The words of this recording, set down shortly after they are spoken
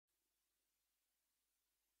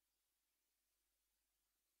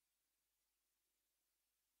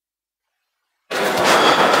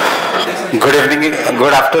Good evening,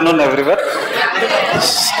 good afternoon, everyone.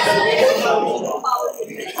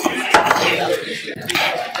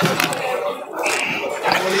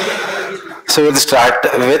 So we'll start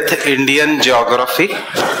with Indian geography.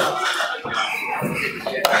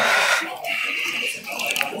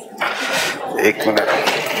 एक minute.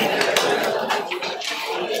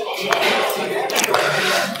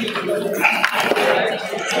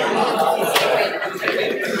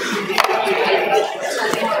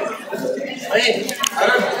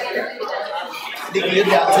 देखिए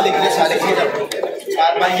ध्यान से लिखिए सारे चीज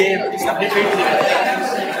चार बार ये अपने फील्ड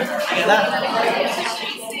है ना.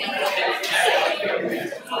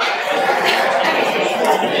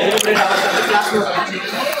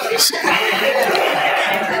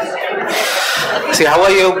 See, how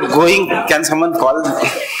are you going? Can someone call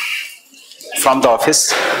from the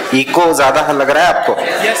office? Echo ज़्यादा लग रहा है आपको?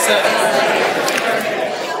 Yes sir.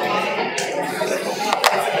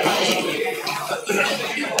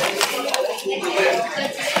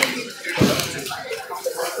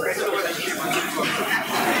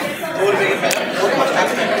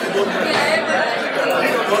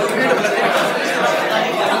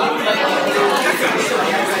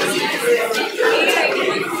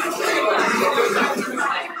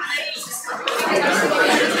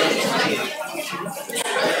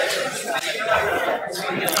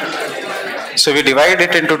 So we divide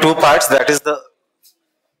it into two parts. That is the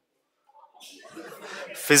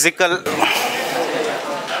physical.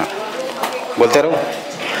 बोलते रहो.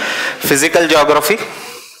 Physical geography,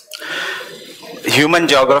 human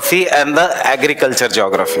geography, and the agriculture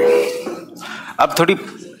geography. अब थोड़ी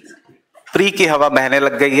pre की हवा बहने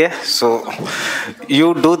लग गई है. So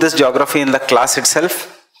you do this geography in the class itself.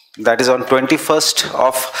 That is on 21st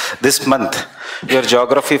of this month. Your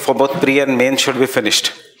geography for both pre and main should be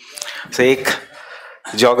finished. So एक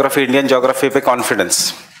geography, Indian geography पे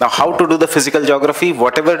confidence. Now how to do the physical geography?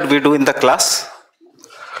 Whatever we do in the class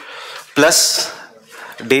plus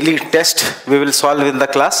daily test we will solve in the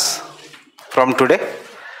class from today,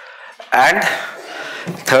 and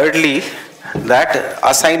thirdly that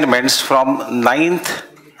assignments from 9th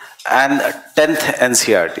and 10th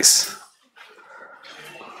NCERTs.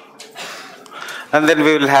 And then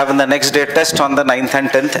we will have in the next day test on the 9th and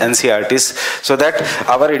 10th NCERTs, so that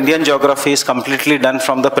our Indian geography is completely done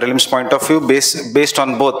from the prelims point of view, based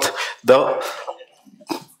on both the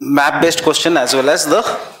map based question as well as the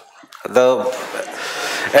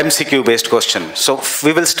MCQ based question. So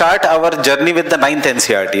we will start our journey with the 9th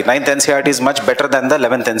NCERT. 9th NCERT is much better than the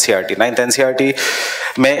 11th NCERT. 9th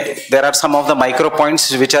NCERT there are some of the micro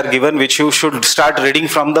points which are given, which you should start reading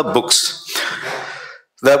from the books.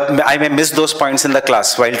 I may miss those points in the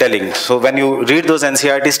class while telling. So when you read those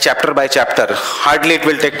NCERTs chapter by chapter, hardly it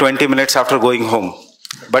will take 20 minutes after going home.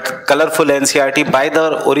 But colorful NCERT by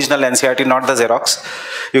the original NCERT, not the Xerox.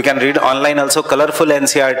 You can read online also colorful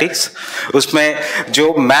NCERTs. उसमें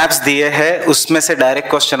जो maps दिए हैं उसमें से direct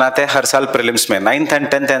question आते हैं हर साल prelims में. 9th and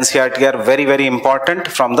 10th NCERT are very very important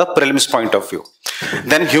from the prelims point of view.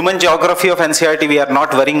 Then human geography of NCERT we are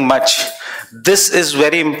not worrying much. This is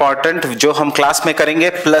very important. जो हम class में करेंगे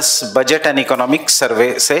plus budget and economic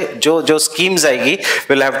survey से जो schemes आएगी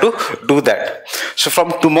we'll have to do that. So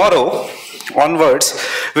from tomorrow onwards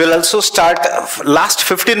we will also start last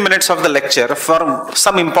 15 minutes of the lecture for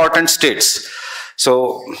some important states.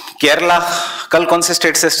 So Kerala कल कौन से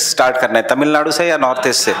state से start करना है? तमिलनाडु से या नॉर्थ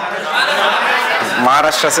ईस्ट से?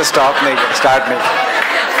 महाराष्ट्र से स्टार्ट नहीं.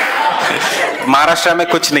 महाराष्ट्र में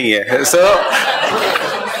कुछ नहीं है. So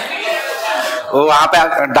वो वहां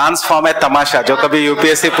पे डांस फॉर्म है तमाशा, जो कभी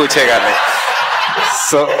यूपीएससी पूछेगा नहीं.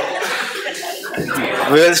 So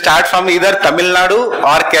we will start from either Tamil Nadu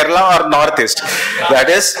or Kerala or Northeast. That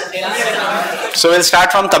is, so we'll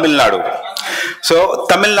start from Tamil Nadu. So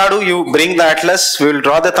Tamil Nadu, you bring the atlas, we will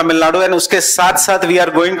draw the Tamil Nadu, and उसके साथ साथ we are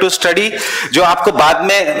going to study जो आपको बाद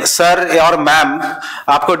में sir और ma'am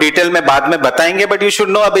आपको detail में बाद में बताएंगे, but you should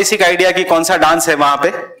know a basic idea कि कौन सा डांस है वहां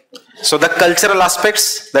पे. So the cultural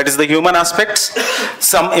aspects, that is the human aspects,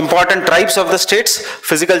 some important tribes of the states,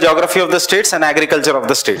 physical geography of the states, and agriculture of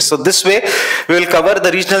the states. So this way we will cover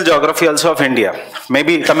the regional geography also of India.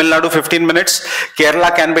 Maybe Tamil Nadu 15 minutes,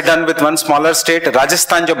 Kerala can be done with one smaller state,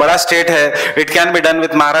 Rajasthan जो बड़ा state है, it can be done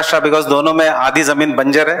with Maharashtra because दोनों में आधी जमीन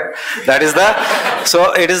बंजर है. That is the,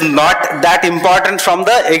 so it is not that important from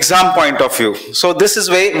the exam point of view. So this is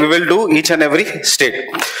way we will do each and every state.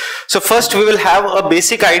 So first we will have a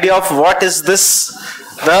basic idea of what is this,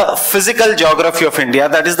 the physical geography of India,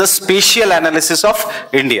 that is the spatial analysis of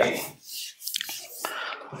India.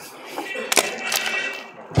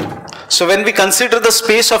 So when we consider the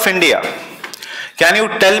space of India, Can you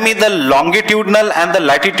tell me the longitudinal and the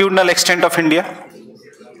latitudinal extent of India?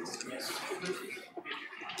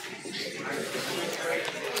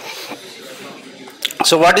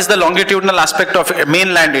 So what is the longitudinal aspect of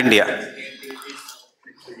mainland India?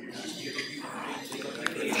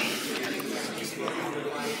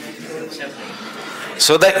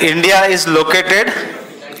 So the India is located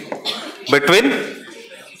between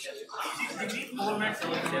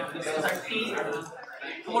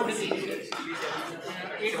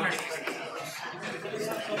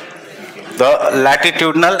the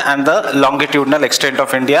latitudinal and the longitudinal extent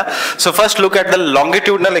of India. So first look at the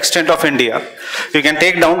longitudinal extent of India. You can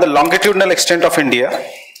take down the longitudinal extent of India.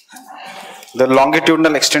 The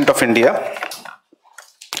longitudinal extent of India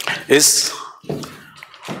is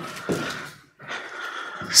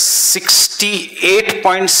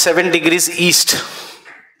 68.7 degrees east,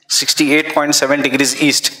 68.7 degrees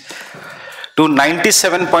east to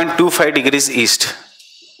 97.25 degrees east.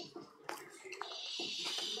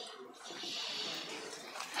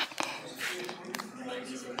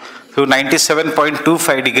 To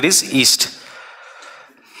 97.25 degrees east.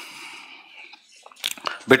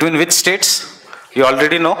 Between which states? You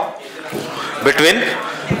already know. Between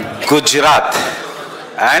Gujarat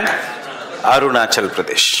and Arunachal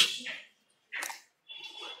Pradesh.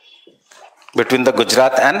 Between the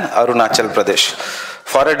Gujarat and Arunachal Pradesh.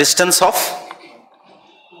 For a distance of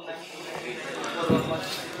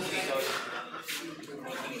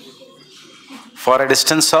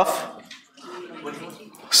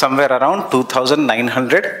somewhere around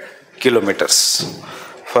 2,900 kilometers.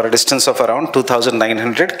 For a distance of around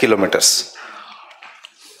 2,900 kilometers.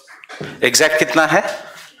 Exact कितना है?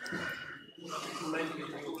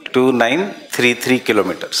 2933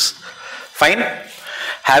 kilometers. Fine.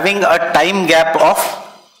 Having a time gap of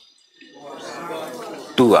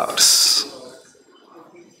 2 hours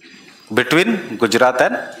between Gujarat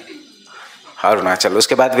and Arunachal.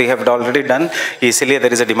 उसके बाद we have already done. इसलिए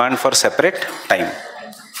there is a demand for separate time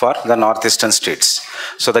for the northeastern states.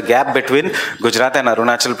 So the gap between Gujarat and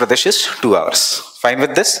Arunachal Pradesh is 2 hours. Fine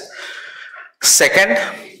with this? Second,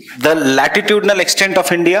 the latitudinal extent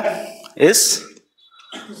of India is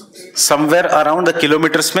somewhere around the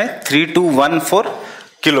kilometers में 3214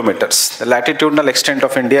 kilometers. The latitudinal extent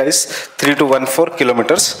of India is 3214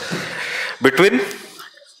 kilometers between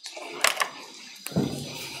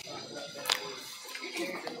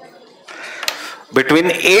between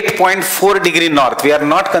 8.4 degree north. We are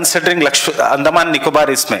not considering Andaman Nicobar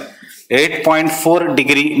isme. 8.4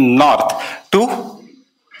 degree north to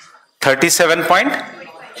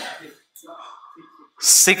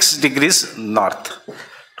 37.6 degrees north.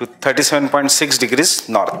 To 37.6 degrees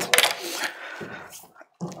north.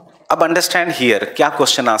 अब understand here क्या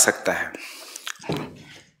question आ सकता है?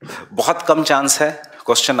 बहुत कम chance है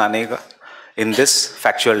question आने का in this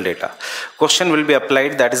factual data. Question will be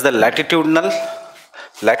applied, that is the latitudinal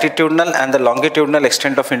and the longitudinal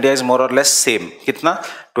extent of India is more or less same. कितना?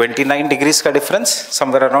 29 degrees का difference,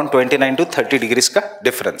 somewhere around 29 to 30 degrees का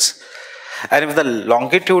difference. And if the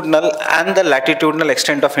longitudinal and the latitudinal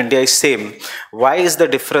extent of India is same, why is the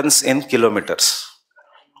difference in kilometers?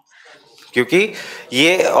 क्योंकि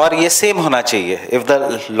ये और ये same होना चाहिए. If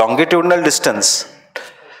the longitudinal distance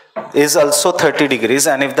is also 30 degrees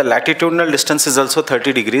and if the latitudinal distance is also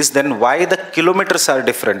 30 degrees, then why the kilometers are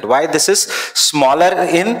different? Why this is smaller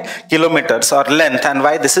in kilometers or length and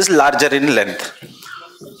why this is larger in length?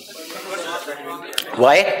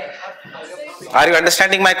 Why? Are you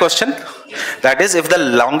understanding my question? That is, if the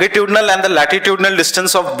longitudinal and the latitudinal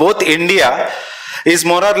distance of both India is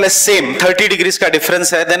more or less same, 30 degrees का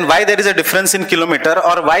difference है, then why there is a difference in kilometer,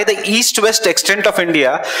 or why the east-west extent of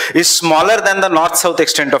India is smaller than the north-south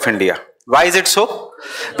extent of India? Why is it so?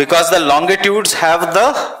 Because the longitudes have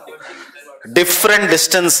the different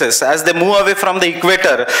distances. As they move away from the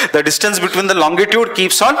equator, the distance between the longitude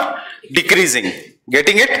keeps on decreasing.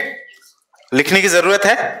 Getting it? लिखने की जरूरत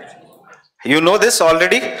है? You know this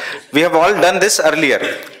already. We have all done this earlier.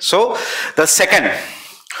 So the second,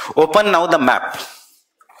 open now the map.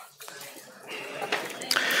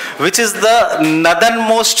 Which is the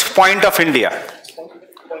northernmost point of India?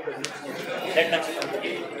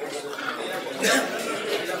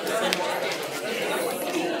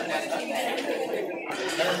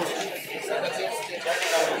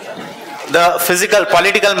 The physical,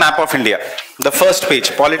 political map of India. The first page,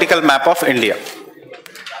 political map of India.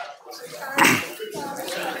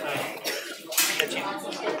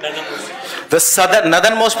 The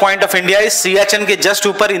northernmost point of India is Siachen के just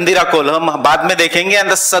ऊपर इंदिरा कोल, हम बाद में देखेंगे, and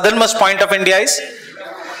the southernmost point of India is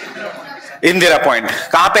Indira point.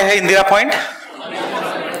 कहाँ पे है Indira point?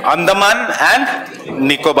 Andaman and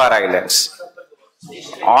Nicobar Islands.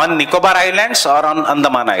 On Nicobar islands और on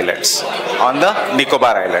Andaman islands? On the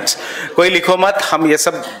Nicobar islands. कोई लिखो मत, हम ये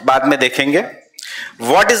सब बाद में देखेंगे।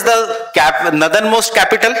 What is the northern most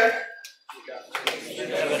capital?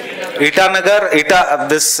 Itanagar.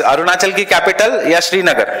 This Arunachal की कैपिटल या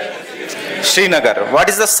Srinagar? Srinagar. What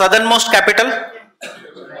is the southern most capital?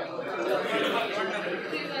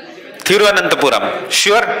 Thiruvananthapuram.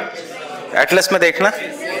 Sure? Atlas में देखना।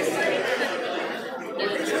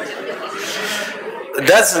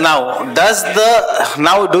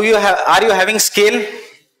 are you having scale?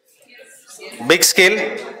 Big scale?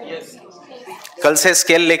 कल से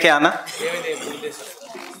स्केल लेके आना।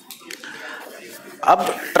 अब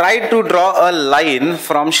try to draw a line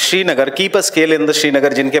from Srinagar, keep a scale in the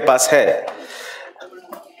Srinagar जिनके पास है,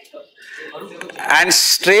 एंड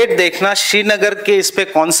स्ट्रेट देखना श्रीनगर के इस पे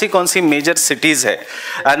कौन सी मेजर सिटीज है।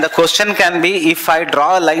 And the question can be, if I draw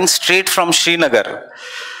a line straight from Srinagar,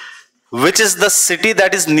 which is the city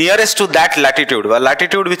that is nearest to that latitude, a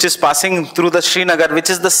latitude which is passing through the Srinagar, which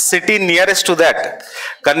is the city nearest to that?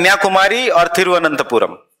 Kanyakumari or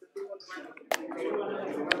Thiruvananthapuram?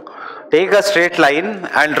 Take a straight line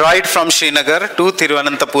and draw it from Srinagar to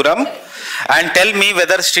Thiruvananthapuram and tell me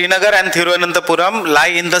whether Srinagar and Thiruvananthapuram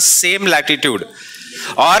lie in the same latitude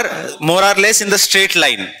or more or less in the straight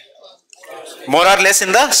line. More or less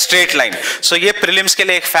in the straight line. So ये prelims के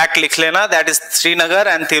लिए एक fact लिख लेना, that is Srinagar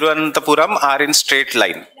and Thiruvananthapuram are in straight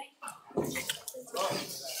line.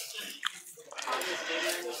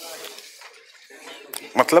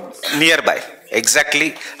 मतलब nearby,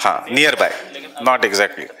 exactly, हाँ nearby, not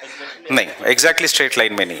exactly, नहीं exactly straight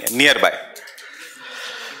line में नहीं है, nearby.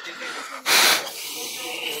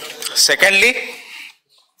 Secondly,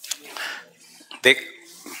 देख,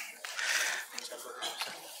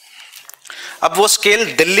 अब वो स्केल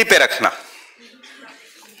दिल्ली पे रखना,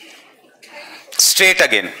 स्ट्रेट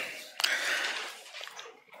अगेन।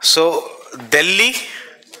 सो दिल्ली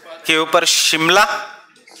के ऊपर शिमला,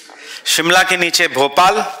 शिमला के नीचे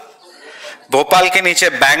भोपाल, भोपाल के नीचे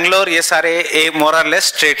बैंगलोर, ये सारे ए मोर और लेस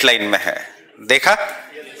स्ट्रेट लाइन में है। देखा?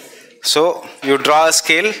 So you draw a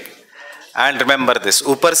scale and remember this,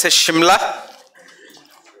 ऊपर से शिमला,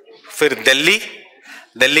 फिर दिल्ली,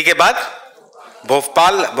 दिल्ली के बाद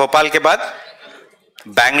भोपाल, भोपाल के बाद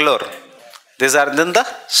Bangalore. These are in the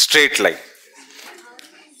straight line.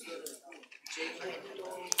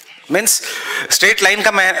 Means straight line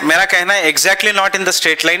का मेरा कहना है exactly not in the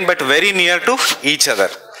straight line but very near to each other.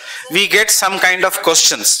 We get some kind of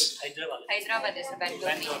questions. Hyderabad is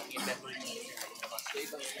Bangalore.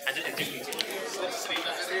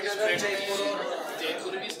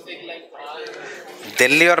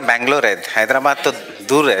 Delhi और बैंगलोर है, हैदराबाद तो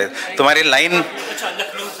दूर है। तुम्हारी लाइन,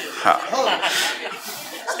 हाँ,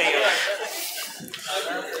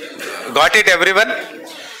 Got it everyone?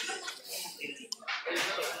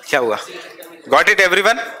 क्या हुआ? Got it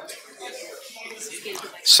everyone?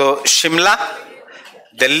 So Shimla,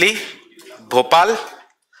 Delhi, Bhopal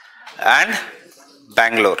and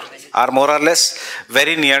Bangalore are more or less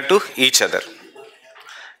very near to each other.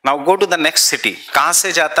 Now go to the next city. कहाँ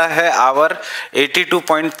से जाता है our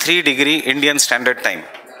 82.3 degree Indian Standard Time?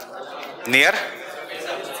 Near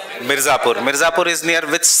Mirzapur. Mirzapur is near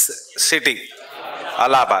which city?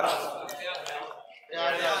 Allahabad.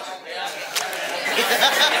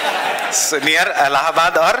 So near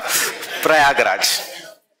Allahabad or Prayagraj.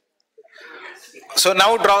 So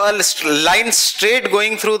now draw a line straight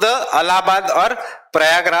going through the Allahabad or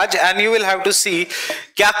Prayagraj and you will have to see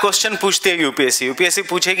क्या question पूछती है UPSC. UPSC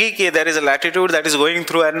पूछेगी कि there is a latitude that is going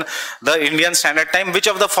through and the Indian Standard Time. Which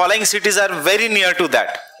of the following cities are very near to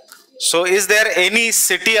that? So is there any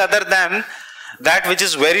city other than that which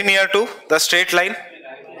is very near to the straight line?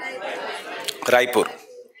 Raipur.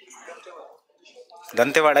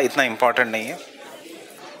 Dantewada इतना important नहीं है.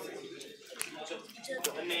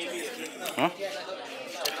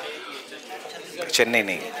 चेन्नई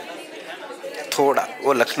नहीं, थोड़ा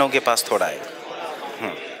वो लखनऊ के पास थोड़ा आएगा.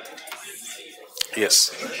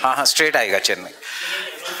 Yes, हाँ हाँ स्ट्रेट आएगा चेन्नई.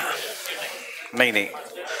 नहीं नहीं,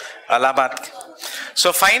 इलाहाबाद.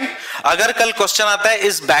 So fine. अगर कल क्वेश्चन आता है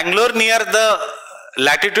is Bangalore near the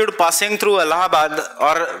latitude passing through Allahabad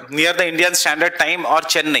or near the Indian Standard Time or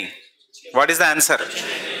Chennai? What is the answer?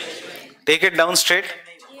 Take it down straight.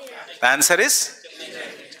 The answer is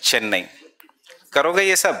Chennai. करोगे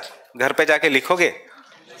ये सब? घर पे जाके लिखोगे?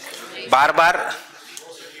 बार बार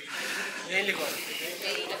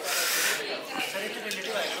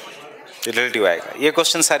रिलेटिव आएगा. ये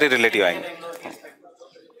क्वेश्चन सारे रिलेटिव आएंगे.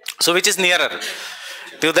 So which is nearer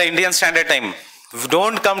to the Indian Standard Time?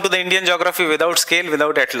 Don't come to the Indian geography without scale,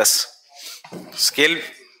 without atlas. Scale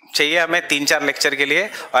चाहिए हमें 3-4 लेक्चर के लिए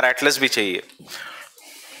और एटलस भी चाहिए.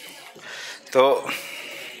 तो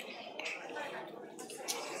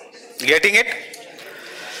getting it?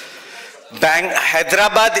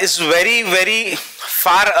 Hyderabad is very very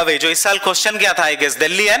far away. जो इस साल क्वेश्चन क्या था, I guess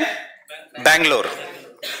Delhi and Bangalore.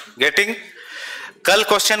 Getting? कल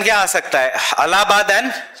क्वेश्चन क्या आ सकता है, इलाहाबाद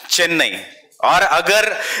एंड चेन्नई. और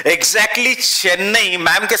अगर एग्जैक्टली चेन्नई,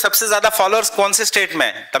 मैम के सबसे ज्यादा फॉलोअर्स कौन से स्टेट में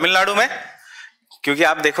है? तमिलनाडु में, क्योंकि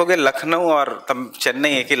आप देखोगे लखनऊ और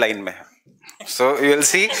चेन्नई एक ही लाइन में है. So you will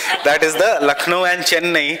see that is the Lucknow and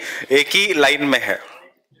Chennai एक ही लाइन में है.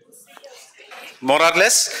 More or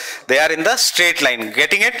less, they are in the straight line.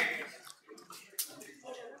 Getting it?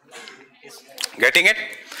 Getting it?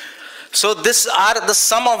 So these are the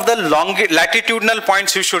some of the latitudinal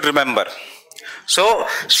points you should remember. So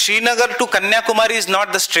Srinagar to Kanyakumari is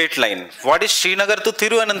not the straight line. What is Srinagar to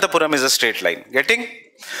Thiruvananthapuram is a straight line. Getting?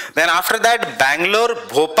 Then after that, Bangalore,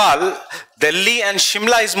 Bhopal, Delhi and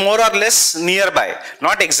Shimla is more or less nearby.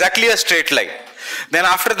 Not exactly a straight line.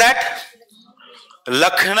 Then after that,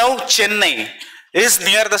 Lucknow, Chennai is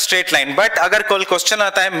near the straight line. But अगर कोई question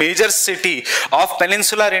आता है major city of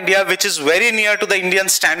peninsular India which is very near to the Indian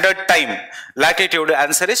standard time latitude,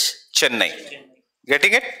 answer is Chennai.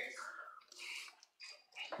 Getting it?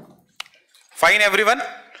 Fine everyone?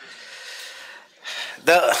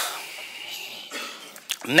 The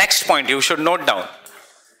next point you should note down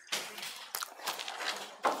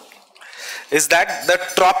is that the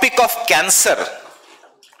Tropic of Cancer,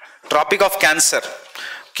 Tropic of Cancer,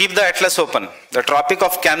 keep the atlas open. The Tropic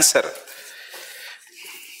of Cancer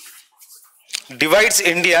divides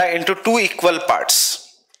India into two equal parts.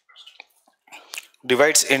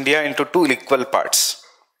 Divides India into two equal parts.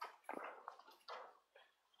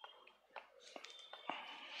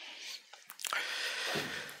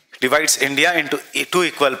 Divides India into two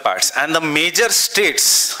equal parts, and the major states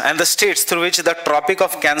and the states through which the Tropic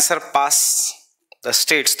of Cancer pass, the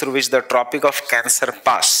states through which the Tropic of Cancer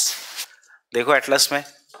pass. देखो Atlas में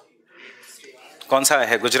कौन सा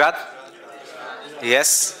है? Gujarat, yes.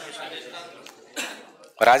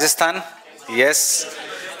 Rajasthan, yes.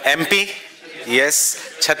 MP, yes.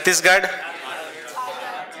 Chhattisgarh,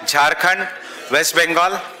 Jharkhand, waste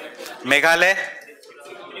Bengal, Meghalaya,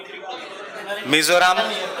 Mizoram,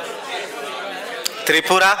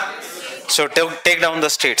 Tripura. So take down the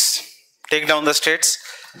states. Take down the states.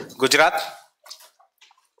 Gujarat,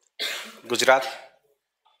 Gujarat,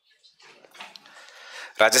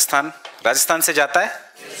 Rajasthan. Rajasthan से जाता है?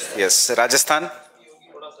 Yes. Rajasthan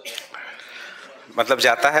मतलब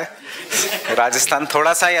जाता है. राजस्थान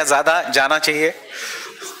थोड़ा सा या ज्यादा जाना चाहिए.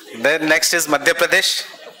 Then next is Madhya Pradesh,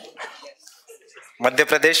 Madhya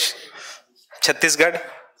Pradesh, Chhattisgarh,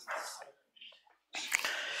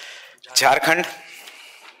 Jharkhand,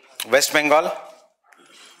 waste Bengal,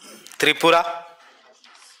 Tripura,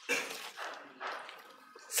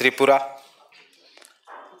 Tripura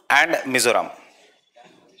and Mizoram.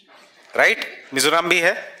 Right? Mizoram भी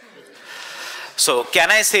है. सो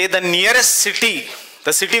कैन आई से the nearest city,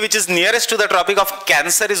 the city which is nearest to the tropic of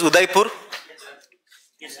cancer is Udaipur.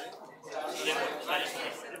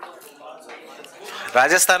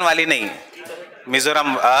 Rajasthan वाली नहीं,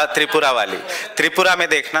 मिजोरम, त्रिपुरा वाली. त्रिपुरा में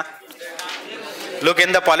देखना, look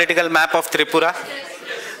in the political map of Tripura.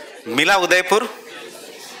 मिला उदयपुर?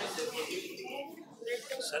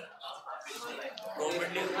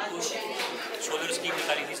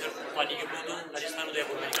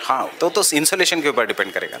 हाँ, तो इंसुलेशन के ऊपर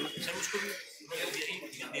डिपेंड करेगा ना.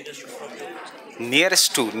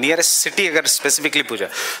 नियरेस्ट टू, नियरेस्ट सिटी अगर स्पेसिफिकली पूछा.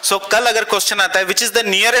 सो कल अगर क्वेश्चन आता है which is the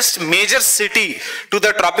nearest major city to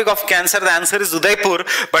the tropic of cancer, the answer is Udaipur,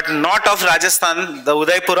 but not of Rajasthan, the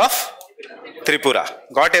Udaipur of Tripura.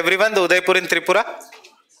 Got everyone? The Udaipur इन त्रिपुरा.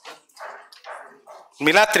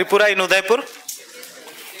 मिला त्रिपुरा इन Udaipur?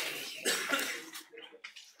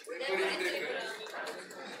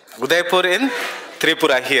 Udaipur in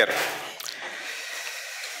Tripura here.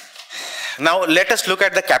 Now let us look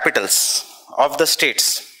at the capitals of the states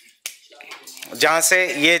जहां से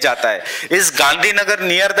ये जाता है. Is Gandhinagar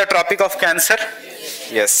near the Tropic of Cancer?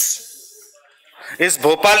 Yes. Is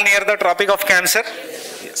Bhopal near the Tropic of Cancer?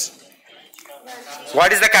 Yes.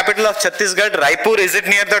 What is the capital of Chhattisgarh? Raipur. Is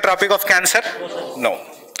it near the Tropic of Cancer? No.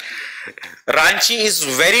 Ranchi is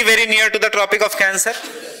very very near to the Tropic of Cancer.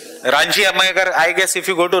 Ranchi, अगर I guess if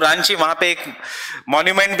you go to Ranchi, वहां पे एक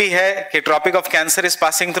monument भी है कि tropic of cancer is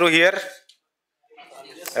passing through here.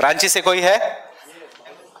 Ranchi से कोई है?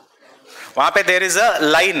 वहां पे देयर इज अ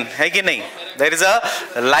लाइन, है कि नहीं? देयर इज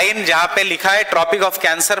अ लाइन जहां पे लिखा है tropic of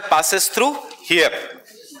cancer passes through here.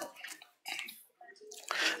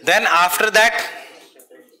 Then after that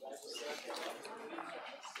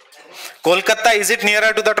Kolkata, is it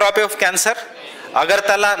nearer to the tropic of cancer?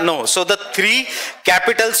 Agartala, no. So the three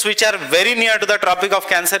capitals which are very near to the Tropic of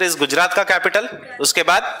Cancer is Gujarat का capital, उसके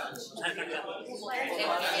बाद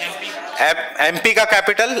MP का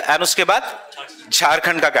capital, and उसके बाद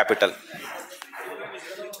झारखंड का capital.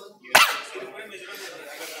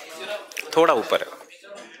 थोड़ा ऊपर है.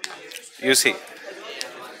 You see.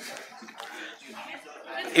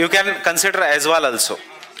 You can consider Aizawl also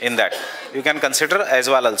in that. You can consider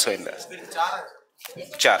Aizawl also in that.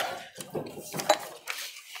 Char.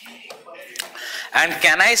 And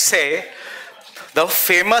can I say the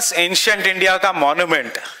famous ancient India का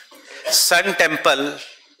monument Sun Temple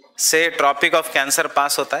से Tropic of Cancer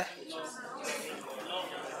पास होता है?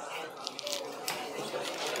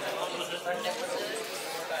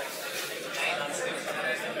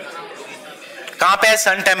 कहाँ पे है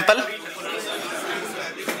Sun Temple?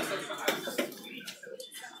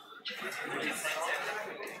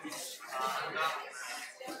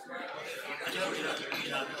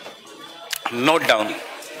 Note down.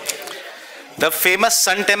 The famous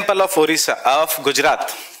Sun Temple of Orissa, of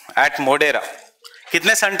Gujarat at Modera.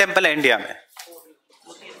 कितने sun temple है India में?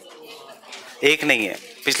 एक नहीं है.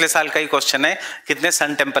 पिछले साल का ही क्वेश्चन है, कितने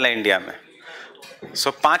सन टेम्पल है इंडिया में?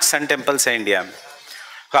 सो 5 सन टेम्पल्स है इंडिया में.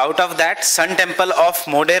 Out of that sun temple of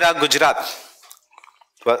Modhera Gujarat,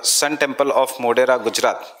 sun temple of Modhera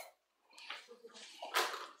Gujarat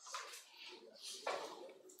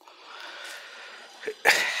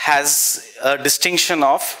has a distinction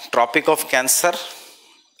of Tropic of Cancer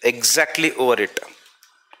exactly over it.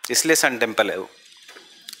 इसलिए सन टेम्पल है वो.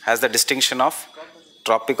 Has the distinction of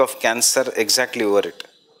Tropic of Cancer exactly over it.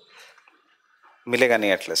 मिलेगा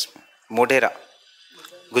नहीं Atlas में. Modhera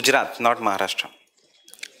Gujarat, not Maharashtra,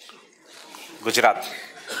 Gujarat.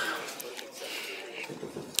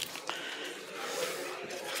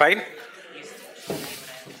 Fine.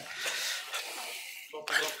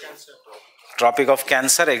 Tropic of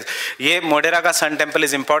cancer, ये मोडेरा का sun temple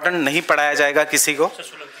is important, नहीं पढ़ाया जाएगा किसी को.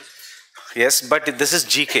 Yes, but this is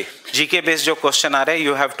GK based जो क्वेश्चन आ रहे हैं,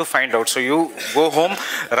 you have to find out. So you go home,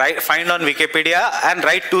 right, find on Wikipedia and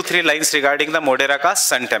right 2-3 lines regarding the Modhera का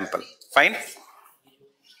sun temple. Fine.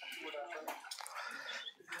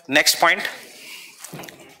 Next point.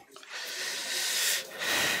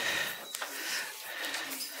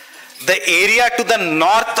 The area to the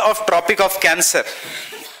north of tropic of cancer,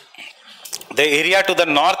 the area to the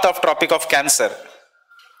north of Tropic of Cancer,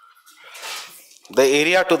 the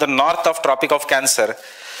area to the north of Tropic of Cancer,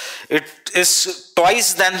 it is twice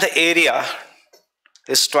than the area,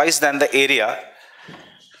 is twice than the area,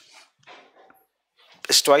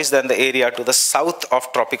 is twice than the area to the south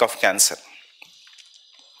of Tropic of Cancer.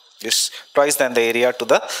 Is twice than the area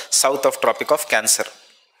to the south of Tropic of Cancer.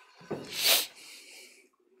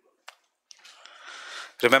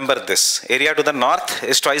 Remember this, area to the north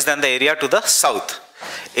is twice than the area to the south,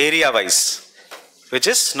 area wise, which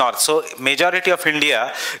is north. So majority of India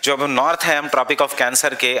जो अब north है हम tropic of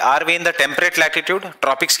cancer के, are we in the temperate latitude?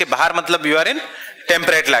 Tropics के बाहर मतलब you are in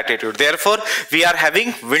temperate latitude. Therefore we are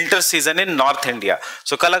having winter season in North India.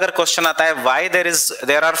 So कल अगर question आता है why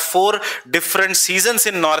there are 4 different seasons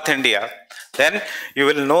in North India, then you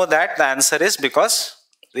will know that the answer is because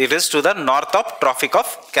it is to the north of Tropic of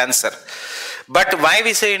Cancer. But why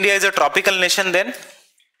we say India is a tropical nation then?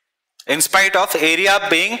 In spite of area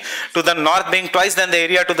being to the north being twice than the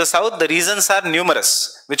area to the south, the reasons are numerous,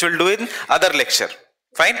 which we'll do in other lecture.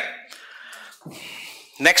 Fine?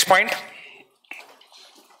 Next point.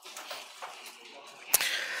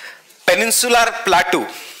 Peninsular Plateau.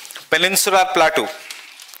 Peninsular Plateau.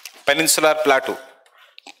 Peninsular Plateau.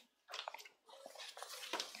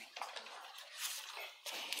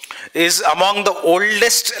 Is among the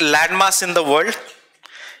oldest landmass in the world.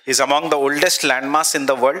 Is among the oldest landmass in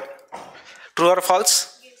the world. True or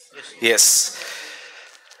false? Yes.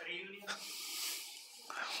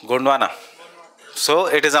 Gondwana. So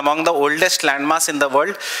it is among the oldest landmass in the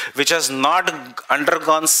world which has not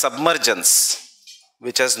undergone submergence.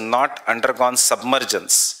 Which has not undergone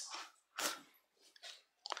submergence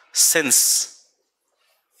since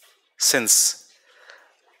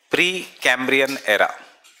Pre-Cambrian era.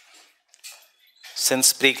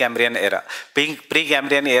 Since Pre-Cambrian era.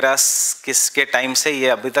 Pre-Cambrian era किसके time से ये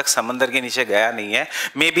अभी तक समंदर के नीचे गया नहीं है.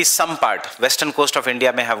 Maybe some part, western coast of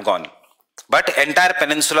India may have gone, but entire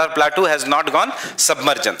peninsular plateau has not gone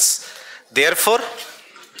submergence. Therefore,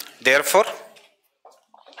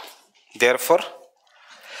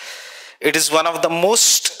 it is one of the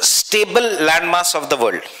most stable landmass of the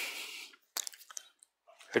world.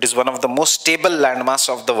 It is one of the most stable landmass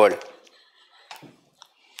of the world.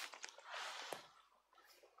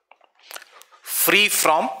 Free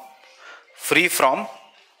from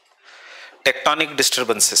tectonic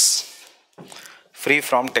disturbances. Free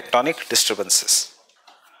from tectonic disturbances.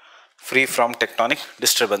 Free from tectonic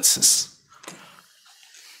disturbances.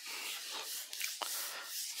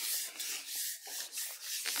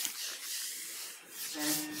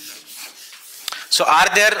 So are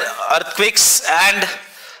there earthquakes and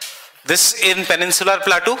this in peninsular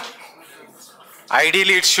plateau?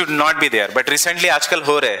 Ideally it should not be there, but recently आजकल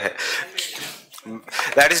हो रहे हैं.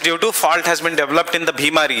 That is due to fault has been developed in the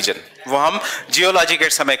Bhima region. वो हम geology के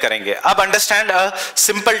समय करेंगे. अब understand a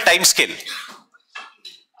simple time scale.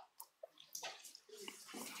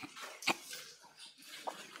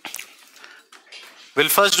 We'll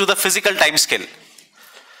first do the physical time scale.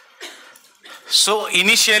 So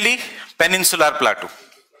initially peninsular plateau.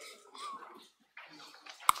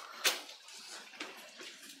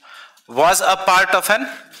 Was a part of an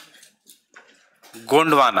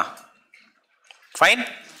Gondwana. Fine.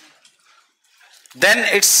 Then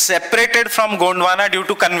it's separated from Gondwana due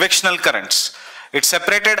to convectional currents. It's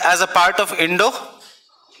separated as a part of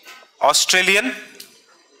Indo-Australian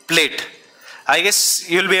plate. I guess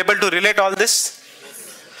you'll be able to relate all this.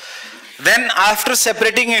 Then after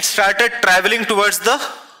separating, it started traveling towards the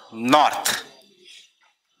north.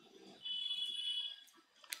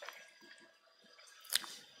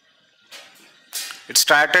 It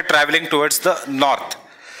started traveling towards the north.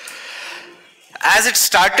 As it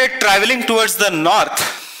started traveling towards the north,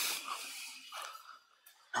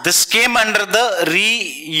 this came under the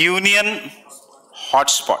reunion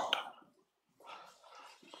hotspot.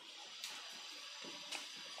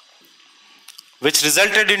 Which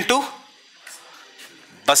resulted into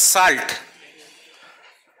basalt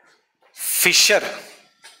fissure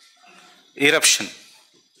eruption.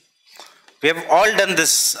 We have all done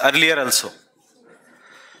this earlier also,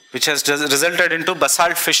 which has resulted into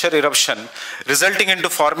basalt fissure eruption, resulting into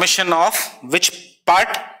formation of which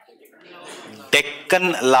part?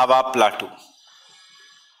 Deccan lava plateau.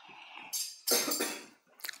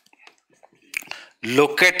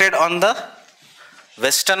 Located on the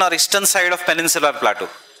western or eastern side of peninsular plateau.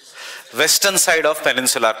 Western side of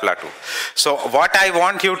peninsular plateau. So what I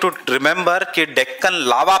want you to remember कि Deccan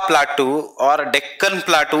lava plateau or Deccan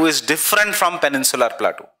plateau is different from peninsular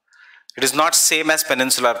plateau. It is not same as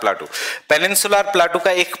peninsular plateau. Peninsular plateau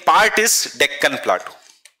का एक part is Deccan plateau.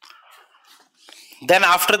 Then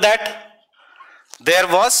after that there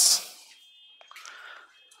was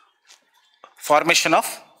formation of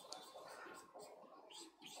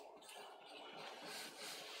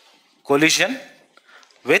collision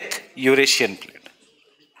with Eurasian plate.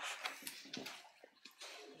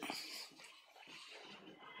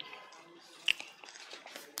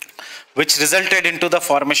 Which resulted into the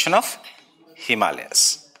formation of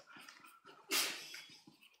Himalayas.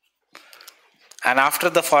 And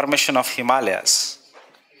after the formation of Himalayas,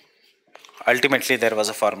 ultimately there was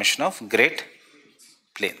a formation of Great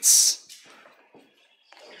Plains.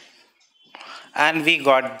 And we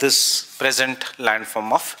got this present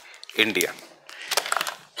landform of India.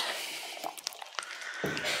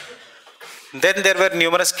 Then there were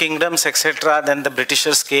numerous kingdoms, etc. Then the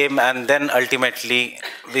Britishers came, and then ultimately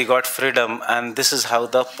we got freedom, and this is how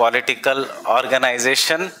the political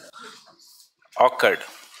organization occurred.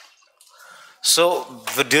 So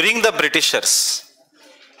during the Britishers,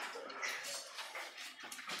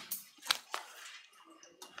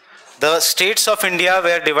 the states of India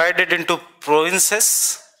were divided into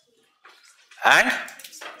provinces and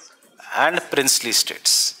princely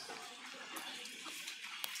states.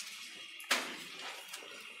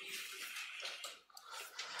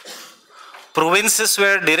 Provinces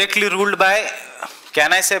were directly ruled by,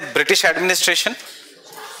 can I say, British administration,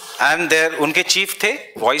 and their उनके chief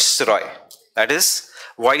थे Viceroy, that is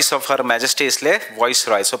voice of Her Majesty, इसलिए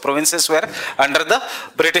Viceroy. So provinces were under the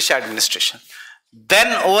British administration.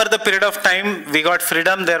 Then over the period of time we got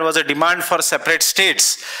freedom, there was a demand for separate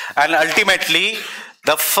states, and ultimately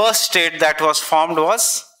the first state that was formed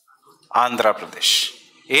was Andhra Pradesh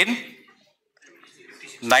in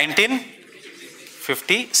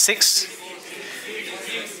 1956.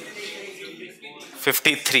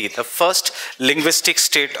 53, the first linguistic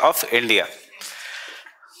state of India.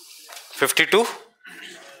 52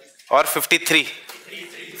 or 53?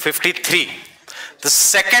 53. The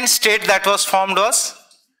second state that was formed was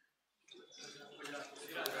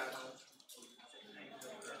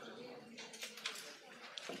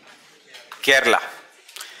Kerala.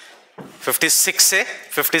 56 से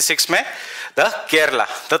 56 में the Kerala.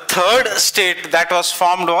 The third state that was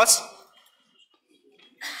formed was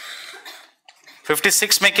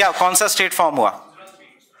 56 में क्या कौन सा state form हुआ?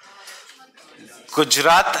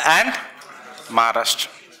 Gujarat and Maharashtra.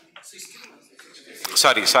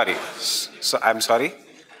 sorry. So I'm sorry.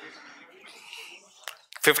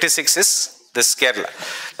 56 is this Kerala,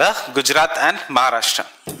 the Gujarat and Maharashtra.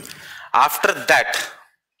 After that,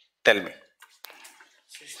 tell me.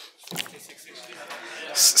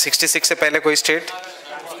 66 से पहले कोई state?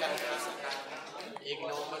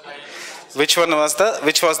 Which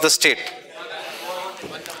was the state?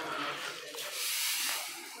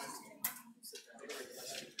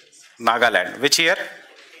 Nagaland. Which year?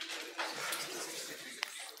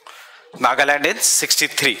 Nagaland in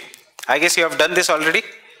 63. I guess you have done this already.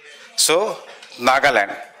 So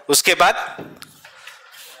Nagaland. उसके बाद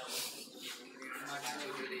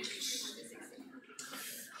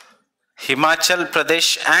Himachal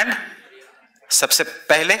Pradesh and सबसे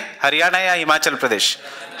पहले हरियाणा या Himachal Pradesh?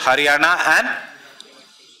 Haryana and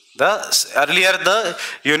the earlier the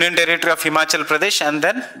Union Territory of Himachal Pradesh and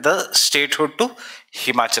then the statehood to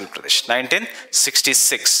Himachal Pradesh,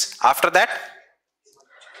 1966. After that,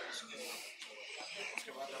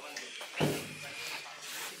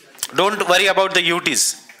 don't worry about the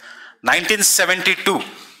UTs. 1972.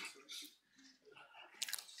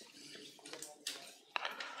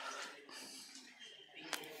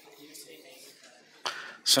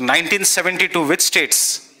 So 1972, which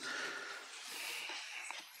states?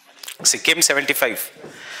 Sikkim 75,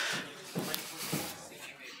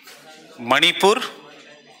 Manipur,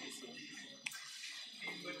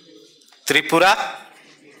 Tripura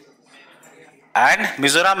and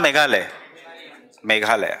Mizoram, Meghalaya.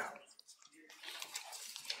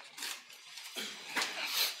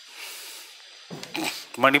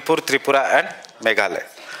 Manipur, Tripura and Meghalaya.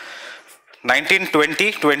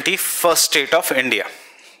 1920, 21st state of India.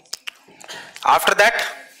 After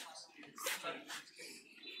that,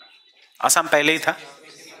 Assam पहले ही था,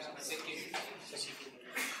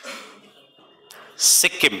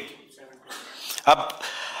 सिक्किम. अब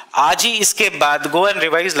आज ही इसके बाद go and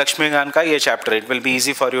revise Laxmikant का ये chapter. It will be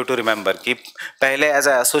easy for you to remember कि पहले एज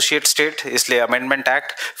अ एसोसिएट स्टेट, इसलिए अमेंडमेंट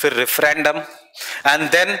एक्ट, फिर referendum and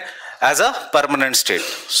then as a permanent state.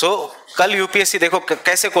 सो कल यूपीएससी देखो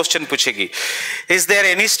कैसे question पूछेगी. Is there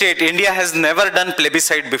any state India has never done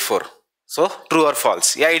plebiscite before? So true और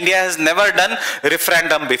false. या India has never done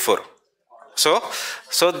referendum before? So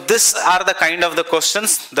this are the kind of the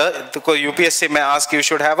questions the UPSC may ask. You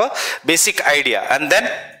should have a basic idea. And then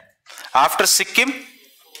after Sikkim,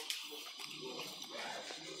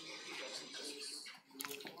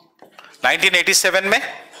 (1987) में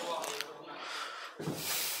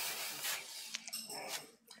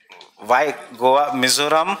why Goa,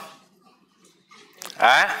 Mizoram,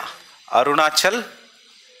 Arunachal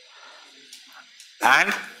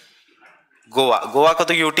and Goa को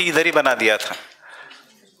तो UT इधर ही बना दिया था.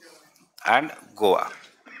 And Goa,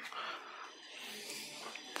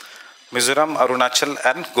 Mizoram, Arunachal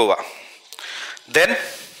and Goa. Then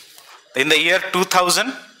in the year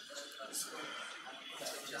 2000,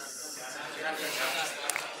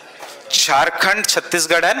 Jharkhand,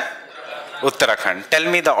 Chhattisgarh and Uttarakhand. Tell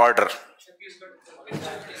me the order.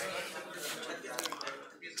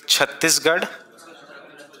 Chhattisgarh,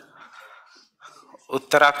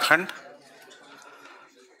 Uttarakhand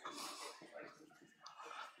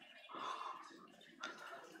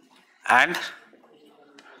and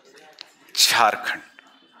Jharkhand.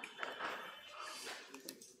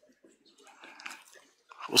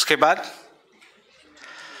 उसके बाद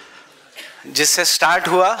जिससे स्टार्ट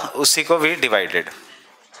हुआ उसी को भी डिवाइडेड.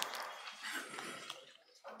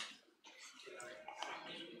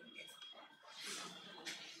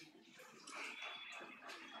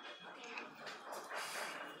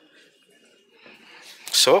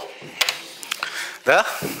 So the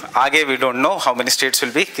आगे we don't know how many states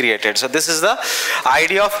will be created. So this is the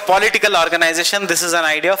idea of political organization. This is an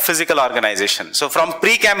idea of physical organization. So from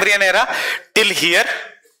pre-Cambrian era till here,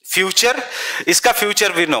 future, इसका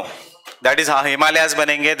future we know. That is how Himalayas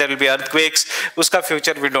बनेंगे, there will be earthquakes. उसका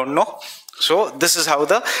future we don't know. So this is how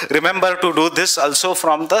the, remember to do this also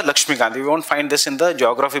from the Lakshmikant. You won't find this in the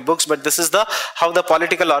geography books, but this is the how the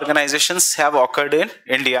political organizations have occurred in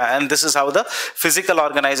India, and this is how the physical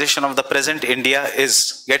organization of the present India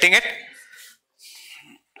is. Getting it?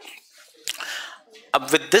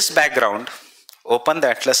 With this background, open the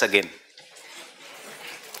atlas again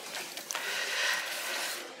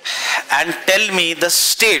and tell me the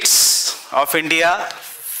states of India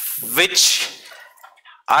which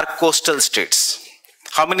are coastal states.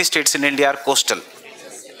 How many states in India are coastal?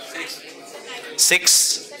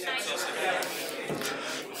 6.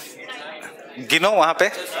 गिनो वहां पे.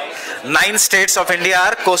 9 states of India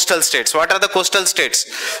are coastal states. What are the coastal states?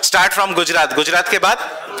 Start from Gujarat. Gujarat के बाद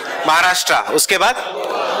महाराष्ट्र, उसके बाद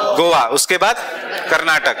गोवा, उसके बाद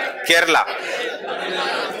Karnataka, Kerala,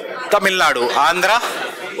 Tamil Nadu, Andhra,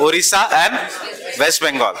 Orissa and waste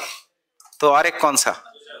Bengal. तो और एक कौन सा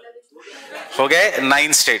हो गए?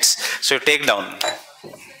 9 states. So take down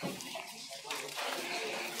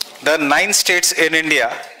the 9 states in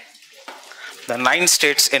India. The 9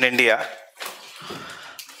 states in India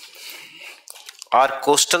are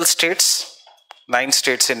coastal states. 9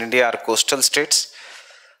 states in India are coastal states.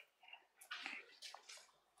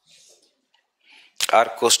 Are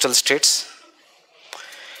coastal states.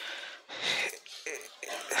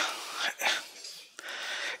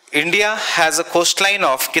 India has a coastline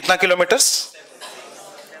of कितना kilometers?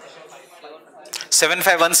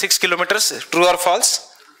 7516 kilometers. True or false?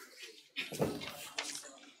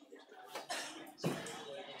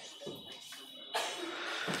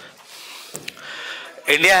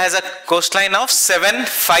 India has a coastline of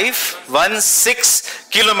 7516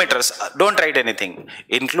 kilometers. Don't write anything,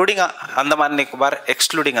 including Andaman Nicobar,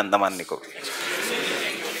 excluding Andaman Nicobar.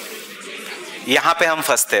 यहाँ पे हम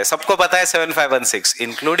फंसते हैं, सबको पता है 7516,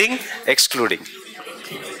 including, excluding.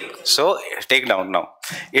 So take down now.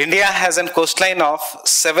 India has a coastline of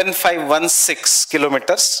 7516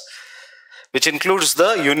 kilometers, which includes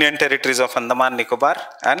the Union Territories of Andaman Nicobar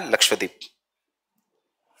and Lakshadweep.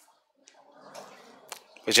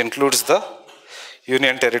 Which includes the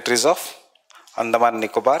Union Territories of Andaman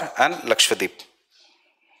Nicobar and Lakshadweep.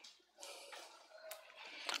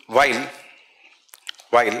 While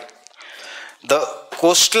the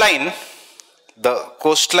coastline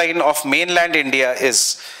of mainland India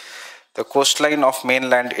is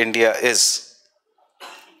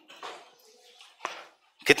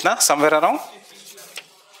kitna? Somewhere around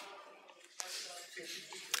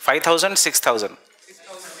 5,000, 6,000.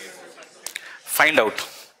 Find out.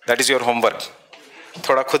 That is your homework.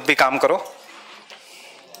 थोड़ा खुद भी काम करो.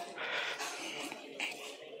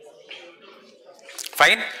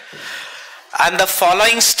 Fine. And the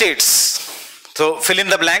following states. So fill in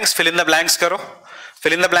the blanks करो.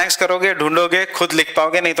 Fill in the blanks करोगे, ढूंढोगे, खुद लिख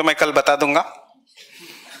पाओगे, नहीं तो मैं कल बता दूंगा.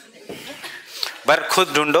 पर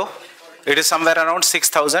खुद ढूंढो. It is somewhere around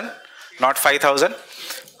 6,000, not 5,000.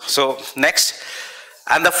 So next.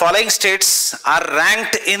 And the following states are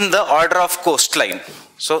ranked in the order of coastline.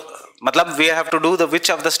 So, matlab we have to do which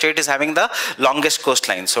of the state is having the longest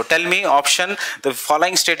coastline. So tell me option, the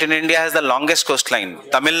following state in India has the longest coastline.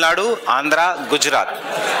 Tamil Nadu, Andhra, Gujarat.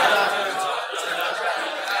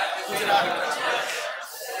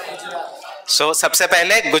 So सबसे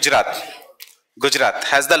पहले Gujarat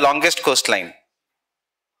has the longest coastline.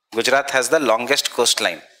 Gujarat has the longest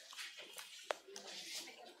coastline.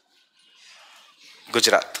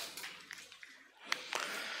 Gujarat.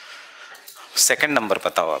 Second number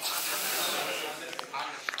बताओ आप.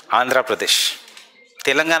 आंध्र प्रदेश.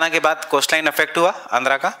 तेलंगाना के बाद coastline affect हुआ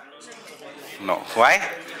आंध्रा का? No. Why?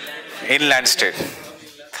 Inland state.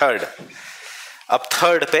 Third. अब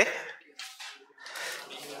third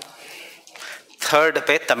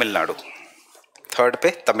पे तमिलनाडु.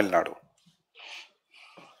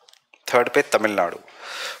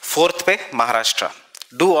 फोर्थ पे Maharashtra.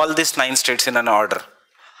 Do all these 9 states in an order.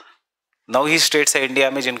 Now he states है इंडिया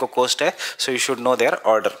में जिनको coast है, so you should know their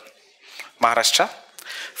order. Maharashtra.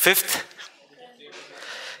 Fifth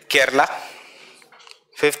Kerala.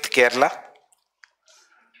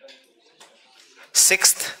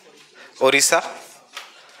 Sixth Orissa.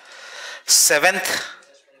 Seventh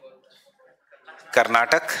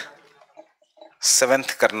Karnataka.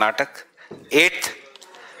 Eighth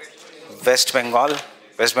West Bengal.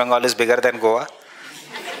 West Bengal is bigger than Goa.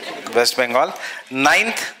 West Bengal.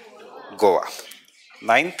 Ninth Goa.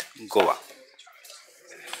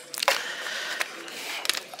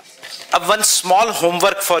 Now one small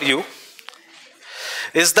homework for you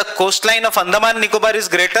is the coastline of Andaman Nicobar is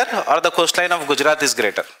greater or the coastline of Gujarat is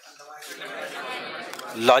greater?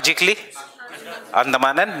 Logically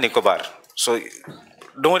Andaman and Nicobar. So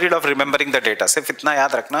no need of remembering the data. सिर्फ इतना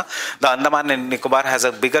याद रखना, the Andaman and Nicobar has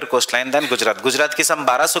a bigger coastline than Gujarat. Gujarat की सम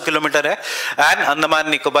 1200 kilometre है and Andaman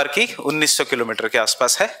Nicobar की 1900 kilometre के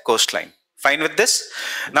आसपास है coastline. Fine with this?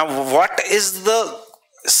 Now what is the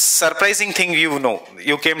surprising thing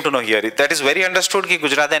you came to know here? That is very understood कि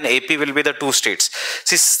Gujarat and AP will be the 2 states.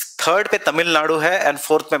 See, third पे तमिलनाडु है and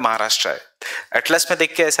fourth पे महाराष्ट्र है. Atlas में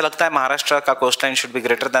देख के ऐसा लगता है महाराष्ट्र का coastline should be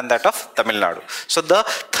greater than that of Tamil Nadu. So the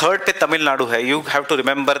third पे Tamil Nadu है. You have to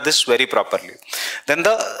remember this very properly. Then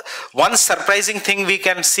the one surprising thing we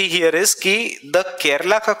can see here is कि the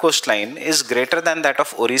Kerala का coastline is greater than that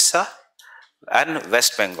of Orissa and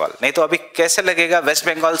West Bengal. नहीं तो अभी कैसे लगेगा West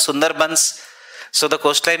Bengal Sundarbans So the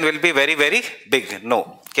coastline will be very, very big.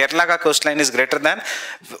 No. Kerala ka coastline is greater than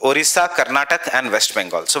Orissa, Karnataka and West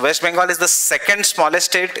Bengal. So West Bengal is the second smallest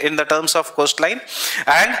state in the terms of coastline,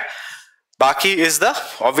 and Baki is the,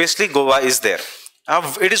 obviously Goa is there.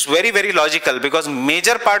 It is very, very logical because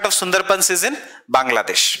major part of Sundarbans is in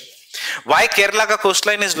Bangladesh. Why Kerala ka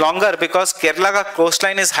coastline is longer? Because Kerala ka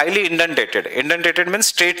coastline is highly indentated. Indentated means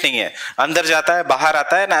straight nahi hai. Andar jata hai, bahar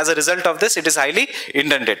aata hai, and as a result of this, it is highly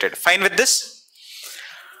indentated. Fine with this?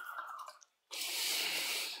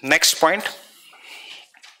 Next point.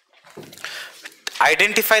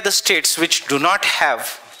 Identify the states which do not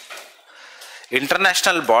have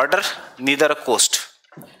international border, neither a coast.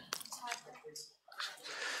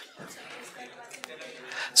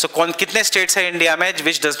 So, कितने states हैं India में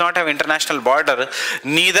which does not have international border,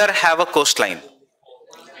 neither have a coastline?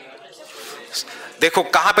 देखो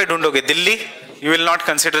कहाँ पे ढूंढोगे? Delhi? You will not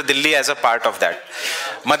consider Delhi as a part of that.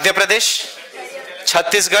 Madhya Pradesh,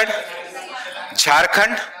 Chhattisgarh,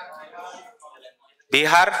 Jharkhand,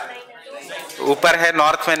 Bihar, ऊपर है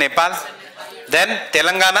north में Nepal, then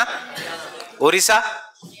Telangana, Orissa,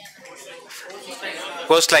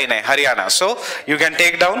 coastline है Haryana. So you can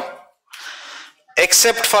take down.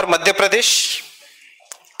 Except for Madhya Pradesh,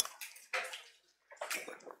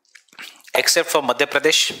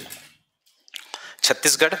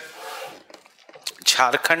 Chhattisgarh,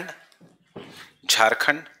 Jharkhand,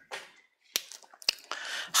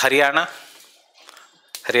 Haryana,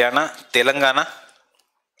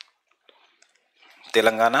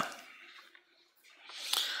 Telangana,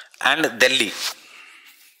 and Delhi.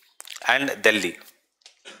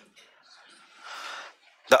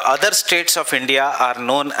 The other states of India are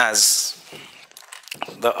known as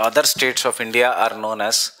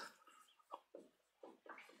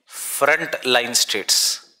front line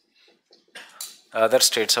states. Other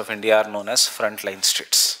states of India are known as front line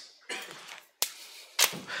states.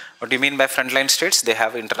 What do you mean by front line states? They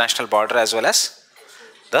have international border as well as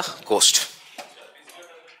the coast.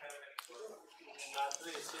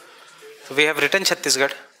 So we have written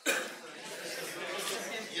Chhattisgarh.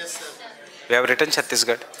 We have written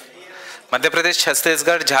Chhattisgarh. Madhya Pradesh,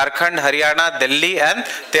 Chhattisgarh, Jharkhand, Haryana, Delhi and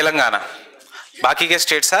Telangana. Baki ke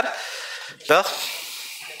states are the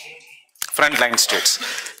frontline states.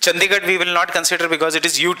 Chandigarh we will not consider because it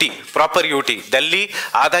is UT, proper UT. Delhi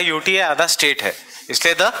आधा UT है, आधा state है.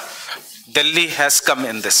 इसलिए the Delhi has come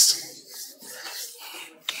in this.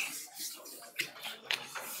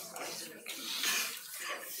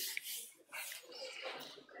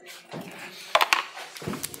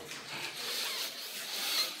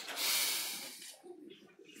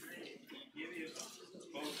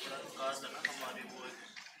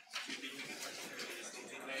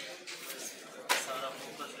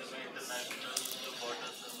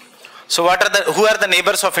 So who are the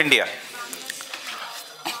neighbors of India?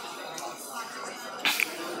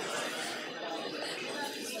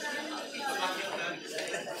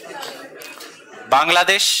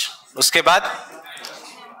 Bangladesh, उसके बाद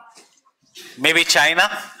maybe China,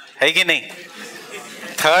 है कि नहीं?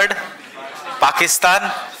 Third,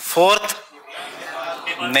 Pakistan. Fourth,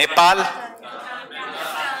 Nepal.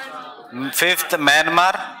 Fifth,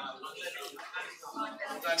 Myanmar.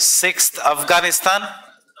 Sixth, Afghanistan.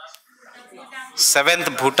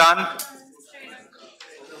 Seventh, Bhutan.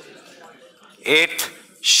 Eighth,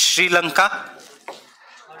 Sri Lanka.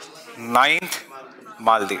 Ninth,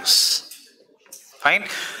 Maldives. Fine.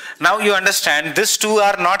 Now you understand these two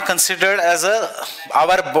are not considered as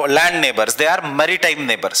our land neighbors. They are maritime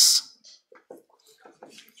neighbors.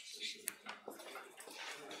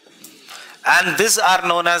 And these are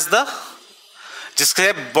known as the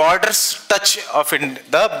जिसके borders touch of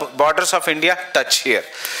the borders of India touch here.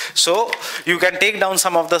 So you can take down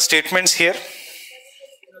some of the statements here.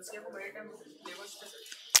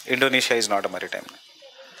 Indonesia is not a maritime.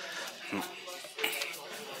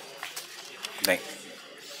 नहीं,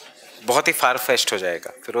 बहुत ही फार fest हो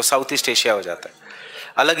जाएगा, फिर वो south east Asia हो जाता है,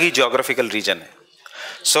 अलग ही ज्योग्राफिकल रीजन है.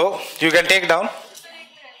 So you can take down,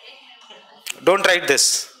 don't write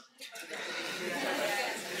this.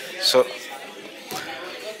 So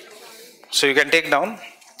you can take down.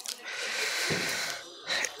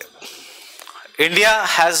 India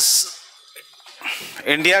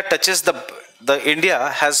touches India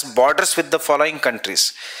has borders with the following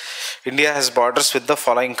countries. India has borders with the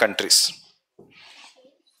following countries.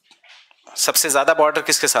 सबसे ज़्यादा border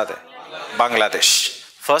किसके साथ है? Bangladesh.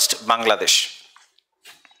 First, Bangladesh.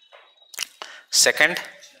 Second,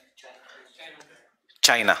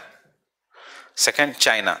 China. Second,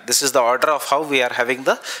 China. This is the order of how we are having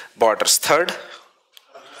the borders. Third,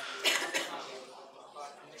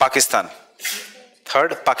 Pakistan.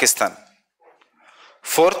 Third, Pakistan.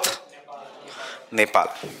 Fourth, Nepal.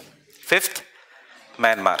 Fifth,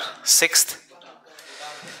 Myanmar. Sixth,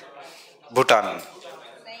 Bhutan.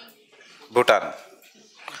 Bhutan.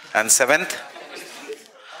 And seventh,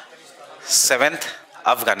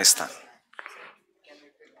 Afghanistan.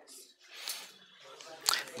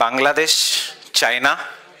 Bangladesh, China,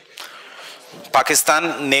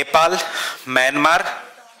 Pakistan, Nepal, Myanmar,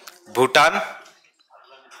 Bhutan,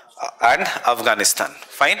 and Afghanistan.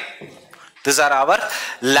 Fine. These are our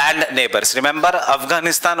land neighbors. Remember,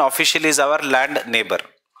 Afghanistan officially is our land neighbor.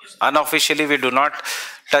 Unofficially, we do not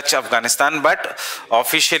touch Afghanistan, but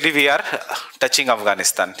officially we are touching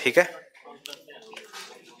Afghanistan. ठीक है?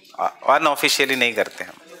 Unofficially नहीं करते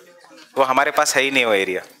हम. वो हमारे पास है ही नहीं वो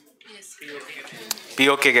एरिया.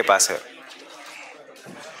 POK के पास है.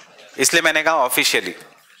 इसलिए मैंने कहा officially.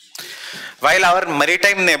 While our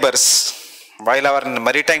maritime neighbors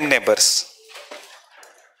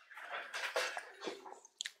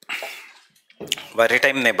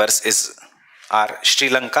are Sri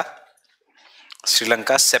Lanka. Sri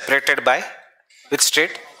Lanka separated by which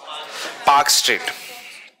strait? Pak Strait.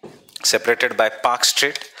 Separated by Pak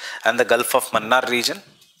Strait and the Gulf of Mannar region.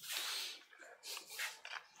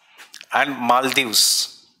 And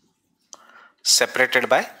Maldives separated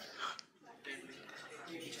by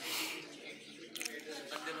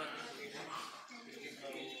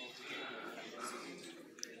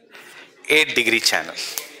 (8° channel.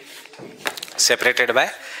 Separated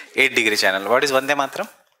by 8° channel. What is Vande Mataram?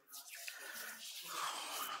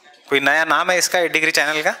 कोई नया नाम है इसका 8°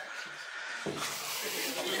 channel का?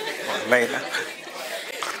 नहीं ना.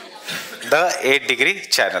 The 8°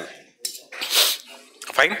 channel.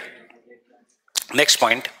 Fine. Next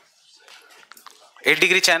point.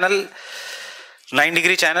 8° channel,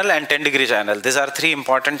 9° channel, and 10° channel. These are three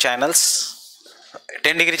important channels.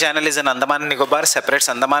 10° channel is in Andaman and Nicobar, separates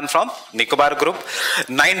Andaman from Nicobar group.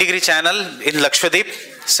 9° channel in Lakshadweep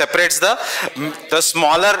separates the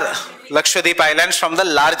smaller Lakshadweep islands from the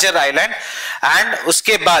larger island. And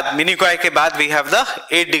uske baad, Minicoy ke baad, we have the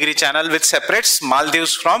 8° channel which separates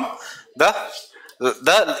Maldives from the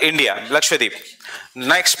India, Lakshadweep.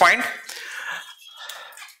 Next point,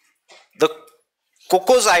 the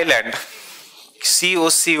Cocos Island,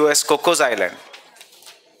 COCOS, Cocos Island.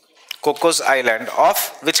 Cocos Island of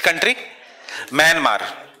which country? Myanmar.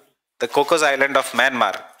 The Cocos Island of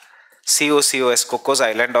Myanmar, COCOS, Cocos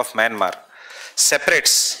Island of Myanmar,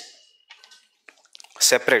 separates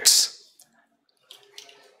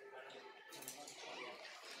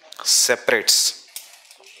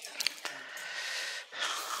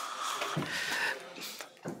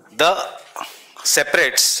the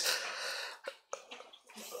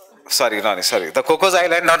Cocos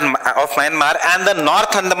Island of Myanmar and the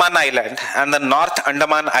North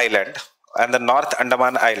Andaman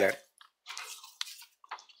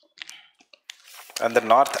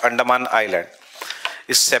Island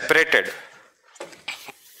is separated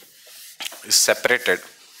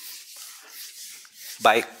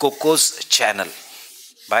by Cocos Channel,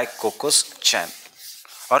 or Coco Channel,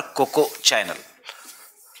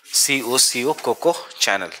 COCO, Coco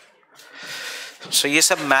Channel. So ये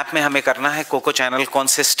सब map में हमें करना है. Cocoa channel कौन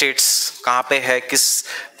से states कहाँ पे है, किस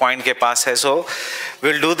पॉइंट के पास है. So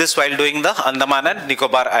we'll do this while doing the Andaman and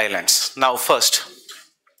Nicobar Islands. Now first,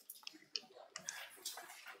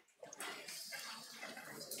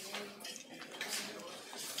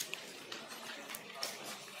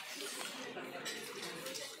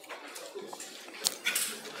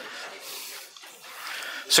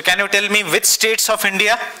 so can you tell me which states of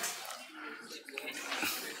India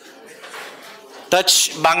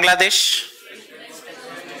touch Bangladesh?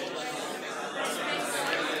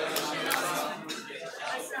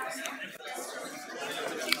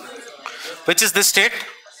 Which is this state?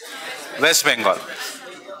 West Bengal.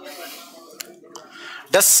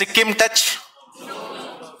 Does Sikkim touch?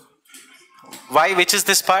 Why? Which is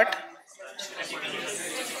this part?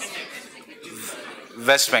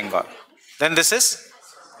 West Bengal. Then this is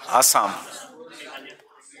Assam.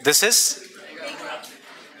 This is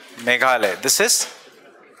Meghalaya. This is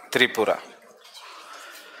Tripura.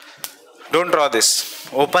 Don't draw this.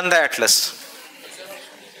 Open the atlas.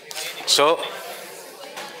 So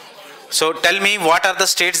tell me, what are the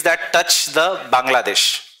states that touch the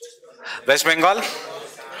Bangladesh? West Bengal?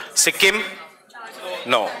 Sikkim?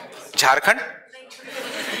 No. Jharkhand?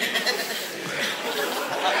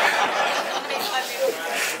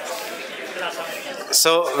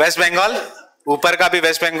 So West Bengal, ऊपर का भी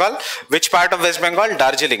West Bengal. Which part of West Bengal?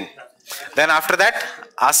 Darjeeling. Then after that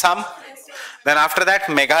Assam. Then after that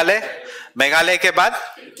Meghalaya. Meghalaya के बाद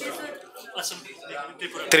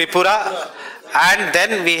Tripura, and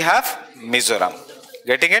then we have Mizoram.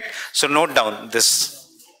 Getting it? So note down this.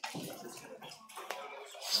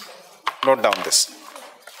 Note down this.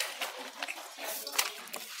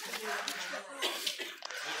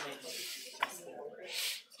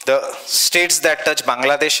 The states that touch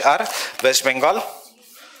Bangladesh are West Bengal,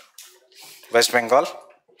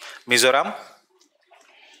 Mizoram,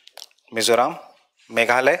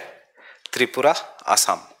 Meghalaya, Tripura,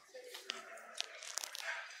 Assam.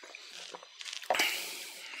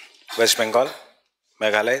 West Bengal,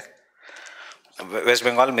 Mizoram,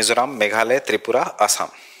 Meghalaya, Tripura, Assam.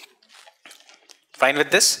 Fine with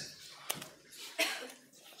this?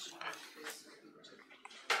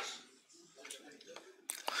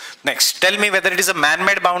 Next, tell me whether it is a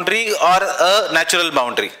man-made boundary or a natural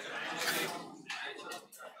boundary.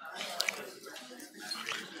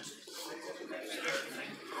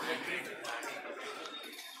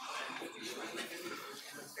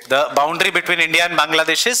 The boundary between India and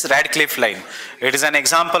Bangladesh is Radcliffe Line. It is an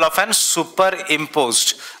example of an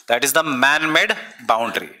superimposed. That is the man-made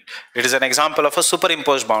boundary. It is an example of a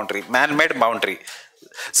superimposed boundary, man-made boundary.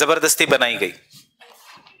 Zabardasti banai gayi.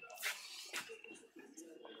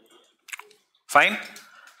 Fine.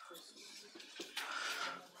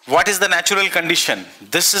 What is the natural condition?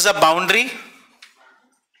 This is a boundary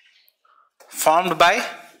formed by,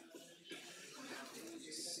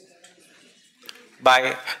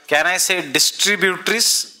 can I say,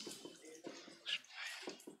 distributaries?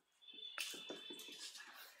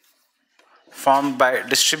 Formed by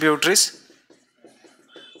distributaries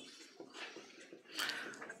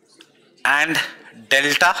and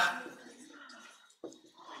delta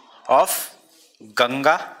of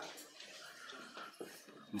Ganga,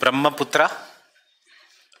 Brahmaputra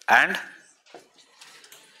and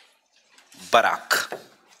Barak.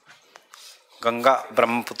 Ganga,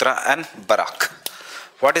 Brahmaputra and Barak.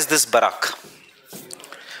 What is this Barak?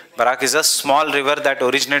 Barak is a small river that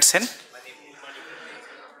originates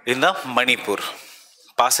in the Manipur.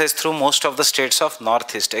 Passes through most of the states of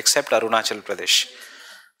northeast except Arunachal Pradesh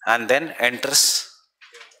and then enters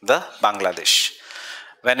the Bangladesh.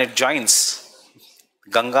 When it joins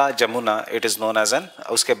Ganga, Jamuna, it is known as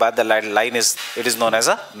uske baad the line is, it is known as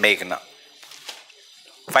a Meghna.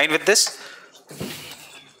 Fine with this?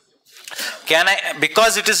 Can I,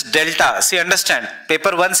 because it is delta, see, understand,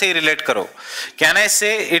 paper 1 se relate karo. Can I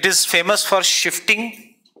say it is famous for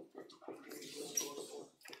shifting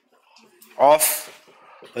of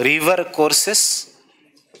river courses?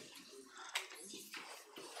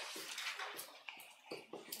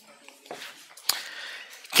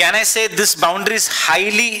 Can I say this boundary is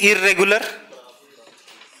highly irregular?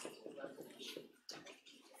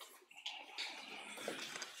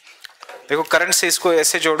 देखो current से इसको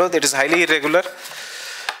ऐसे जोड़ो, that is highly irregular.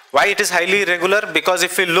 Why it is highly irregular? Because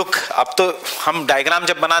if we look, अब तो हम diagram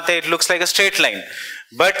जब बनाते हैं, it looks like a straight line.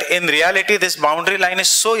 But in reality, this boundary line is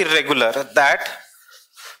so irregular that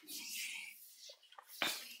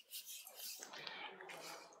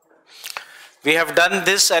we have done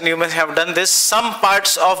this, and you must have done this. Some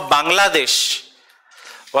parts of Bangladesh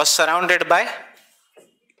was surrounded by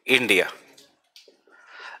India,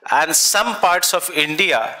 and some parts of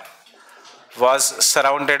India was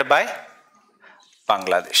surrounded by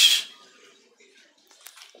Bangladesh.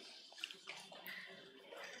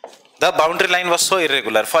 The boundary line was so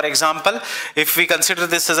irregular. For example, if we consider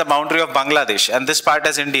this as a boundary of Bangladesh and this part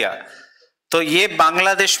as India, so ye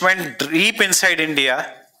Bangladesh went deep inside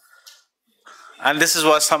India, and this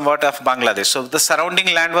was somewhat of Bangladesh. So the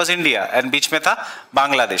surrounding land was India and beech mein tha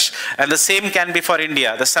Bangladesh. And the same can be for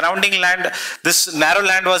India. The surrounding land, this narrow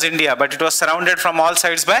land was India, but it was surrounded from all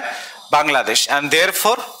sides by Bangladesh. And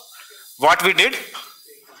therefore, what we did?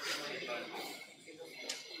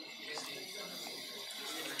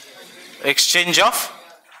 Exchange of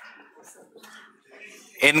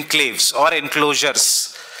enclaves or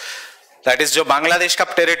enclosures. That is, jo Bangladesh ka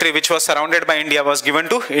territory which was surrounded by India was given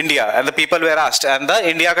to India, and the people were asked, and the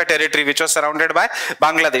India ka territory which was surrounded by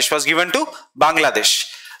Bangladesh was given to Bangladesh.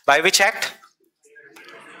 By which act?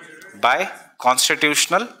 By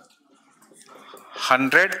Constitutional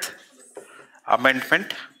 100th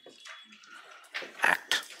Amendment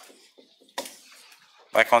Act.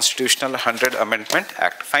 By Constitutional 100th Amendment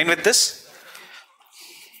Act. Fine with this?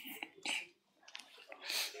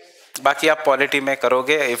 बाकी आप polity में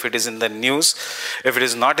करोगे, if it is in the news, if it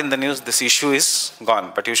is not in the news, this issue is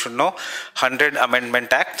gone. But you should know 100th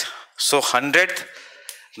Amendment Act. So 100th,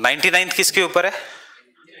 99th किसके ऊपर है?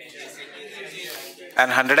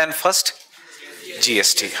 And 101st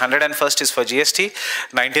GST. 101st is for GST.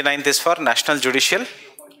 99th is for National Judicial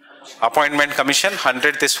Appointment Commission.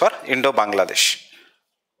 100th is for Indo-Bangladesh.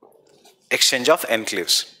 Exchange of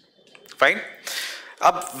enclaves. Fine.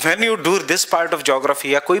 अब when you do this part of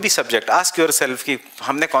geography या कोई भी subject, ask yourself कि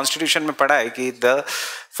हमने constitution में पढ़ा है कि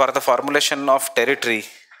for the formulation of territory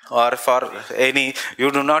or for any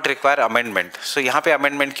you do not require amendment. So यहाँ पे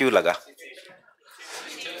amendment क्यों लगा?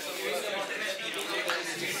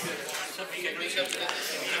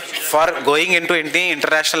 For going into any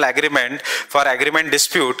international agreement, for agreement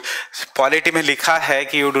dispute, polity में लिखा है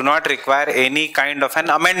कि you do not require any kind of an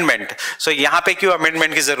amendment. So यहाँ पे क्यों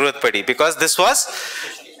amendment की जरूरत पड़ी? Because this was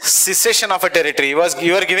secession of a territory.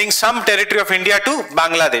 You are giving some territory of India to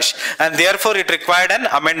Bangladesh, and therefore it required an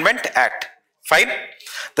amendment act. Fine.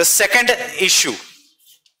 The second issue.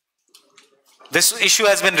 This issue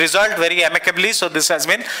has been resolved very amicably, so this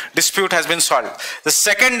dispute has been solved. The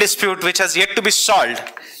second dispute which has yet to be solved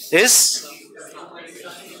is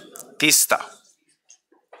Teesta.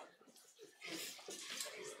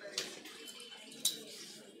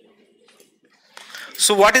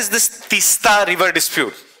 So what is this Teesta river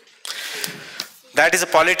dispute? That is a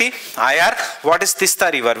polity, IR. What is Teesta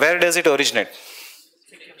river? Where does it originate?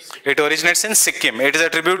 It originates in Sikkim. It is a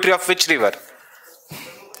tributary of which river?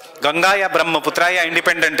 Ganga या Brahmaputra या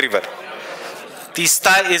independent river?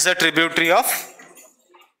 Teesta is a tributary of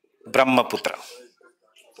Brahmaputra.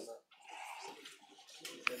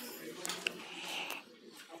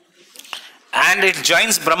 And it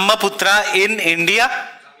joins Brahmaputra in India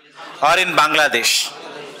or in Bangladesh?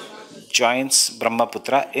 Joins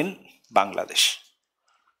Brahmaputra in Bangladesh.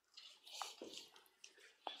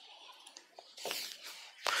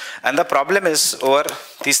 And the problem is over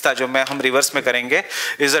Teesta, जो मैं हम reverse में करेंगे,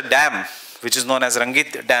 is a dam which is known as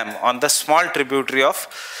Rangit Dam on the small tributary of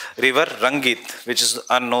river Rangit, which is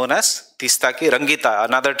known as Teesta की Rangita,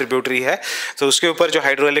 another tributary है. So उसके ऊपर जो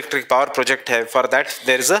hydroelectric power project है, for that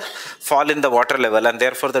there is a fall in the water level and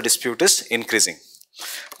therefore the dispute is increasing.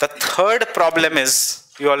 The third problem is,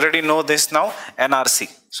 you already know this now,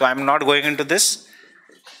 NRC. So I am not going into this.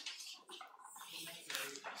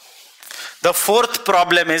 The fourth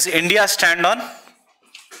problem is India stand on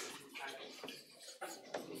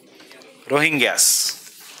Rohingyas.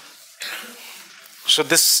 So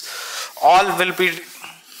this all will be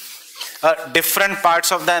different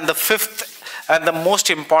parts of that. And the fifth and the most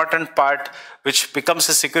important part which becomes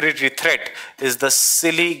a security threat is the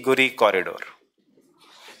Siliguri corridor.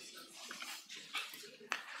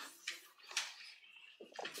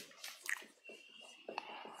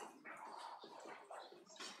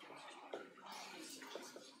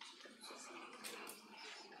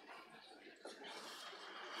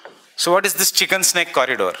 So what is this chicken snake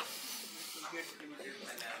corridor?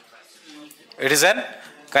 It is an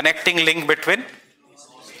connecting link between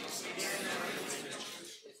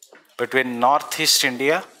Northeast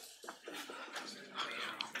India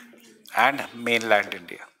and mainland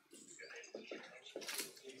India.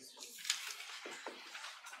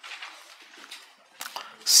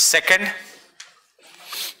 Second,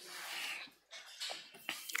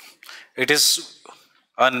 it is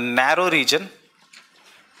a narrow region,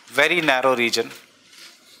 very narrow region,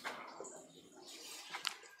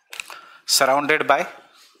 surrounded by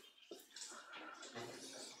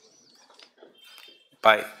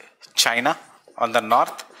China on the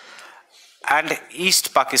north and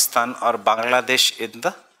East Pakistan or Bangladesh in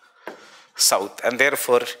the south, and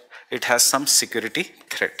therefore it has some security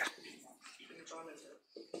threat.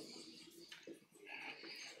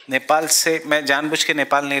 Nepal से मैं जानबूझ के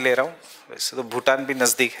नेपाल नहीं ले रहा हूँ, वैसे तो भूटान भी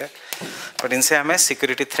नज़दीक है, but इनसे हमें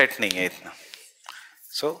security threat नहीं है इतना.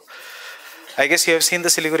 So I guess you have seen the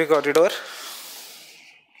Siliguri corridor.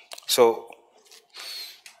 So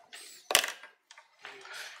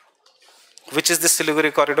which is the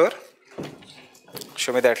Siliguri corridor?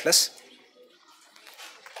 Show me the atlas.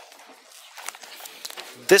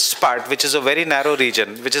 This part, which is a very narrow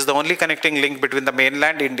region, which is the only connecting link between the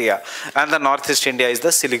mainland India and the northeast India, is the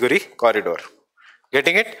Siliguri corridor.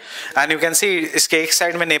 Getting it? And you can see, इसके एक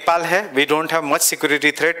side में नेपाल है. We don't have much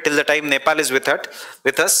security threat till the time Nepal is with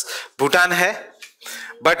us. Bhutan है.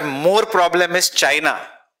 But more problem is China.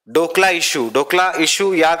 Dokla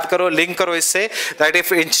issue याद करो, link करो इससे, that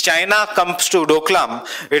if China comes to Doklam,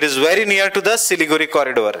 it is very near to the Siliguri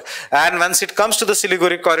corridor, and once it comes to the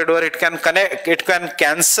Siliguri corridor, it can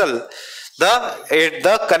cancel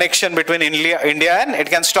the connection between India and it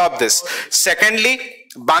can stop this. Secondly,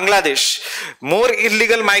 Bangladesh, more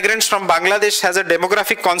illegal migrants from Bangladesh has a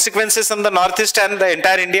demographic consequences on the northeast and the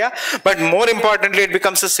entire India, but more importantly, it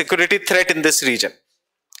becomes a security threat in this region.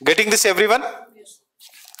 Getting this, everyone?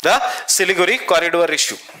 The Siliguri corridor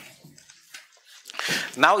issue.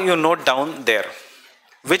 Now you note down there,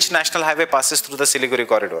 which national highway passes through the Siliguri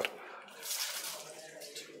corridor?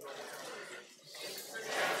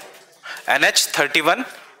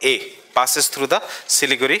 NH31A passes through the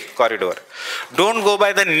Siliguri corridor. Don't go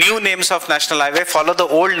by the new names of national highway, follow the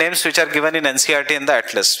old names which are given in NCERT in the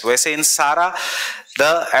atlas. वैसे in सारा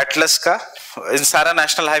the atlas का, in सारा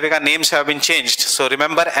national highway का names have been changed. So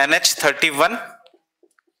remember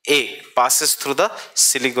NH31A passes through the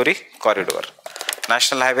Siliguri corridor.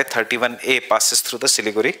 National Highway 31A passes through the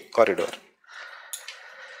Siliguri corridor.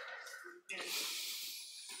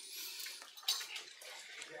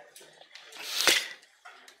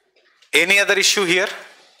 Any other issue here?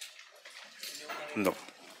 No.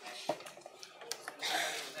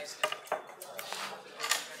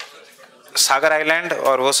 Sagar island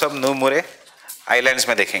और वो सब new मुरे islands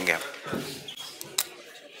में देखेंगे हम.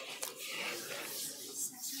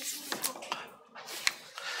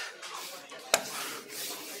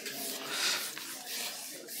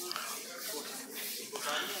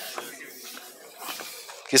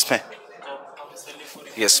 किसमें?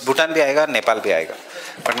 Yes, Bhutan भी आएगा, नेपाल भी आएगा,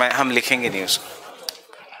 बट हम लिखेंगे नहीं उसको.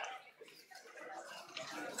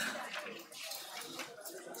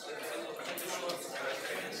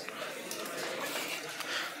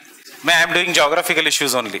 I am doing geographical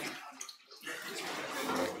issues only.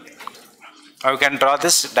 Or you can draw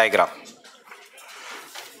this diagram.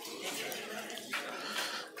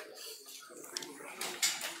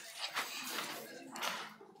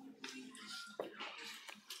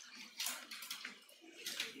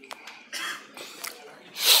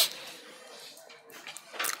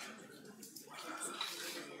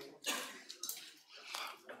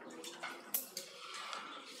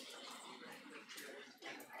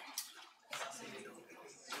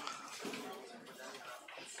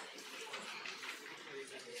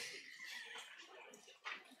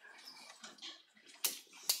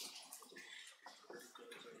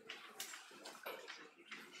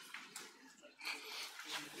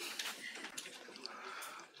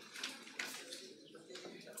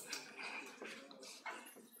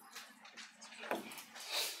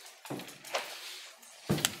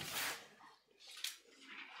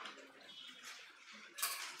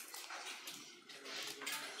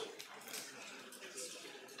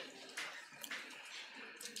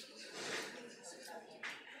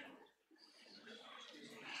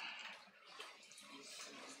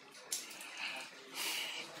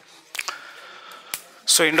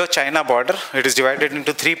 So Indo-China border, it is divided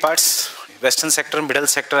into three parts: western sector, middle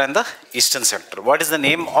sector and the eastern sector. What is the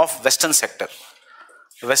name of western sector?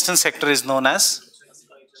 The western sector is known as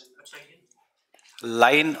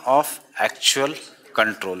line of actual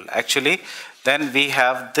control. Actually, then we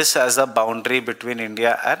have this as a boundary between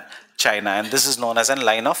India and China, and this is known as a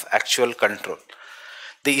line of actual control.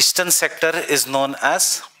 The eastern sector is known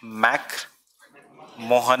as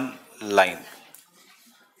McMahon line.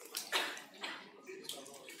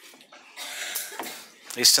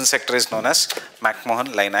 Eastern sector is known as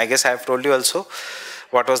McMahon line. I guess I have told you also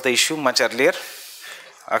what was the issue much earlier.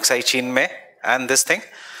 Aksai Chin में and this thing.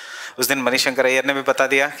 उस दिन मणिशंकर अय्यर ने भी बता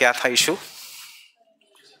दिया क्या था issue.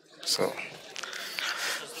 So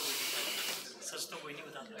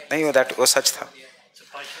नहीं वो that वो सच था.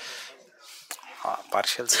 हाँ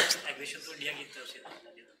partial सच.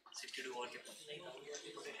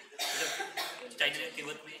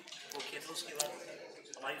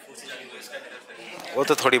 वो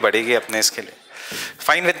तो थोड़ी बढ़ेगी अपने इसके लिए.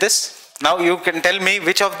 Fine with this. Now you can tell me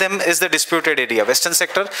which of them is the disputed area. Western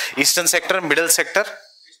sector, eastern sector, middle sector.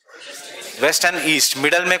 West and east.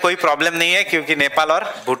 Middle में कोई problem नहीं है क्योंकि नेपाल और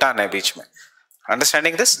भूटान है बीच में.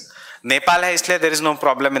 Understanding this? Nepal है इसलिए there is no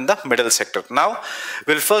problem in the middle sector. Now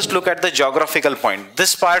we'll first look at the geographical point.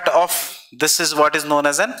 This part of this is what is known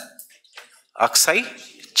as an Aksai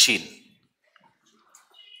Chin.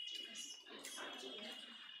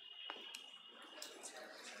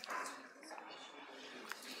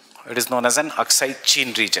 It is known as an Aksai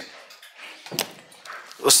Chin region.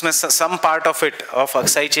 उसमें some part of it of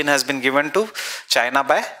Aksai Chin has been given to China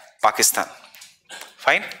by Pakistan.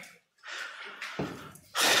 Fine.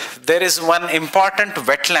 There is one important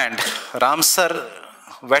wetland, Ramsar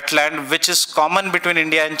wetland, which is common between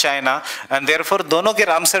India and China, and therefore दोनों के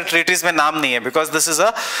Ramsar treaties में नाम नहीं है, because this is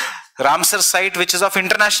a Ramsar site which is of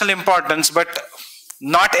international importance, but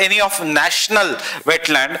not any of national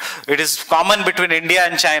wetland. It is common between India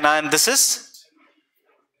and China, and this is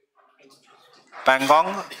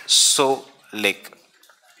Pangong Tso Lake,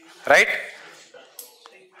 right?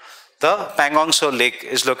 The Pangong Tso Lake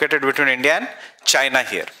is located between India and China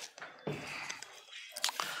here.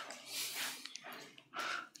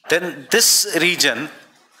 Then this region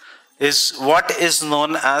is what is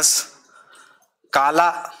known as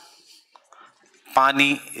Kala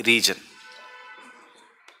Pani region.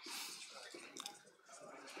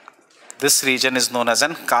 This region is known as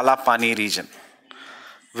an Kala Pani region,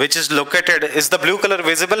 which is located, is the blue color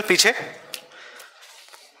visible piche?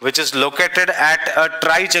 Which is located at a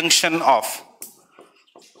tri-junction of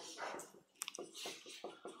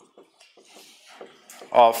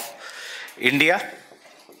India,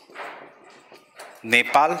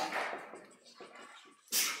 Nepal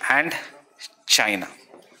and China.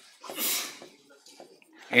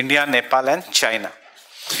 India, Nepal and China.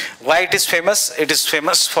 Why it is famous? It is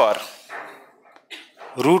famous for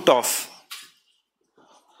route of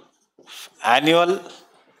annual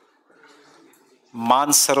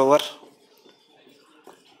Mansarovar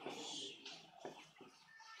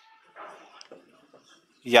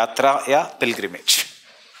Yatra ya pilgrimage.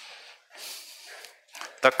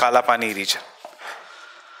 The Kalapani region.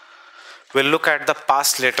 We'll look at the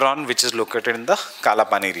pass later on, which is located in the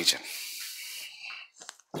Kalapani region.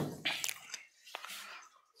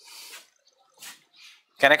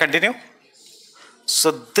 Can I continue?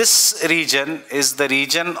 So this region is the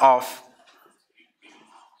region of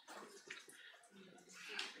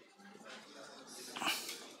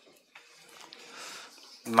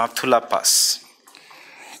Nathula Pass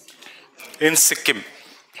in Sikkim.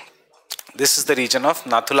 This is the region of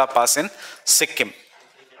Nathula Pass in Sikkim.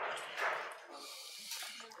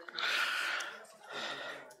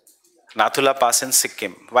 Nathula Pass in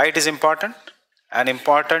Sikkim. Why it is important? An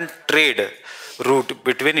important trade route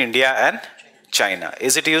between India and China.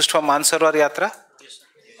 Is it used for Mansarovar Yatra?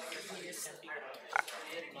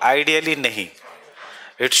 Ideally nahi.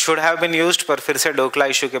 It should have been used, but फिर से Dokla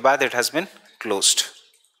issue के बाद it has been closed.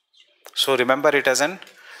 So remember it as an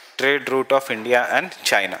trade route of India and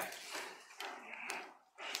China.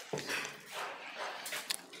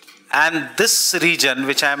 And this region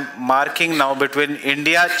which I am marking now between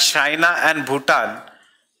India, China and Bhutan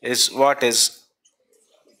is what is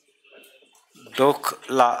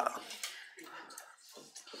Dokla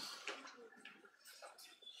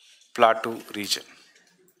Plateau region.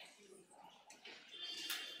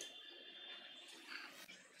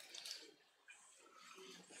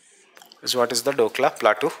 Is what is the Dokla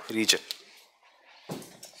Plateau region.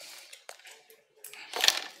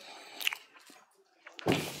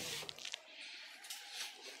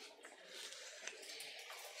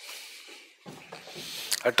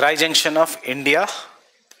 A tri-junction of India,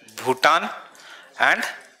 Bhutan and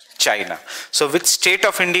China. So which state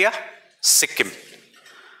of India? Sikkim.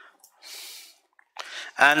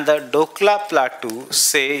 And the Dokla Plateau,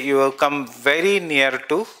 say you will come very near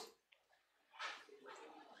to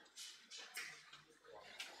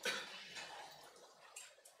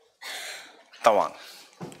Tawang.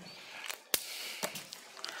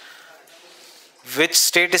 Which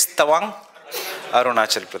state is Tawang?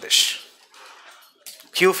 Arunachal Pradesh.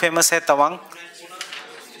 क्यों famous है Tawang?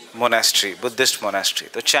 Monastery, Buddhist monastery.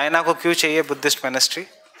 तो China को क्यों चाहिए Buddhist monastery?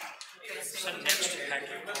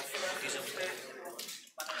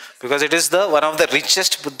 Because it is the one of the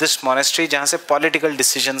richest Buddhist monastery जहाँ से political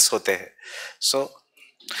decisions होते हैं.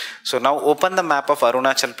 So now open the map of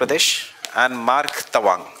Arunachal Pradesh and mark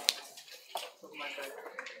Tawang.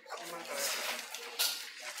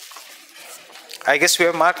 I guess we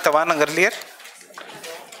have marked Tawang earlier.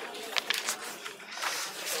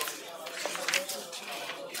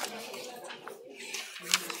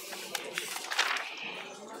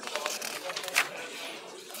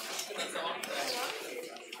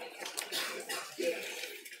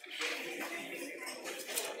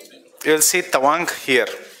 You will see Tawang here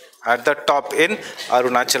at the top in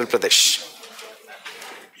Arunachal Pradesh.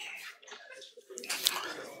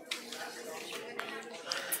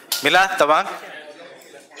 Mila Tawang?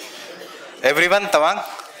 Everyone Tawang?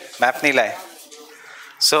 Map nahi laye.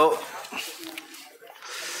 So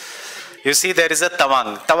you see there is a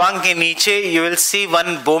Tawang. Tawang ke niche you will see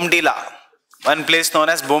one Bomdila, one place known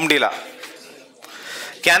as Bomdila.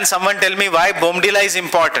 Can someone tell me why Bomdila is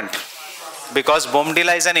important? Because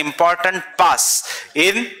Bomdila is an important pass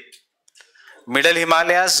in Middle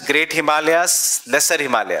Himalayas, Great Himalayas, Lesser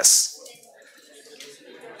Himalayas.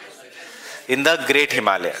 In the Great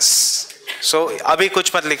Himalayas. So अभी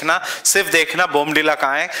कुछ मत लिखना, सिर्फ देखना बोमडिला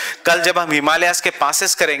कहाँ है. कल जब हम हिमालयास के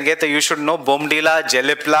पासेस करेंगे तो you should know Bomdila,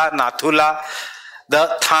 जेलिपला, Nathula,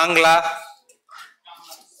 the Thangla,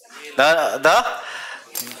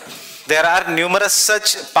 there are numerous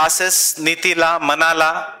such passes, Nitila,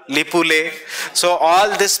 Manala, Lipule. So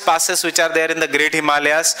all these passes which are there in the Great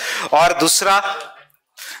Himalayas. और दूसरा,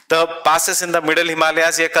 the passes in the Middle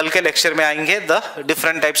Himalayas, ये कल के lecture में आएंगे, the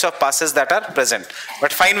different types of passes that are present.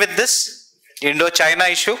 But fine with this Indo-China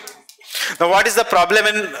issue. Now what is the problem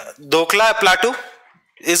in Dokla Plateau?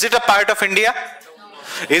 Is it a part of India?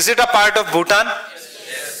 Is it a part of Bhutan?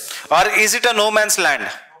 Or is it a no man's land?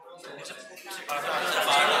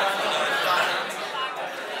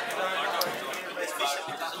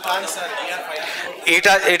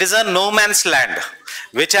 It is a no man's land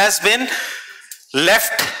which has been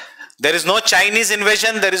left. There is no Chinese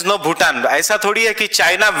invasion, there is no Bhutan. ऐसा थोड़ी है कि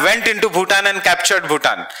China went into Bhutan and captured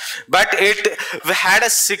Bhutan, but it had a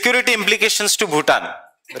security implications to Bhutan.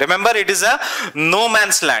 Remember, it is a no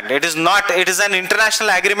man's land. It is not. It is an international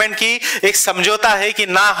agreement की एक समझौता है कि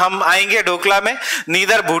ना हम आएंगे डोकला में.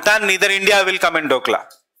 Neither Bhutan, neither India will come in Dokla.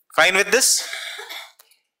 Fine with this?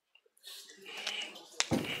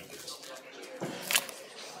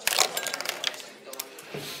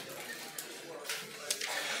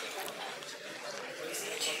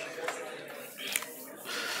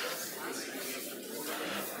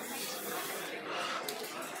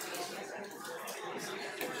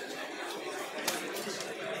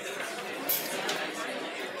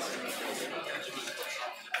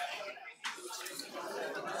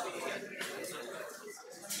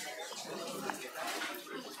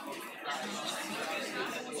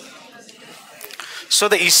 So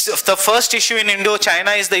the first issue in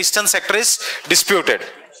Indo-China is the eastern sector is disputed.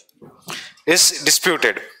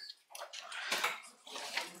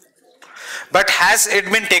 But has it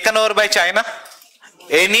been taken over by China?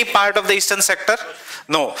 Any part of the eastern sector?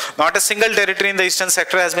 No, not a single territory in the eastern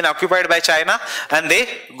sector has been occupied by China, and they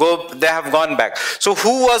have gone back. So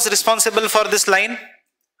who was responsible for this line?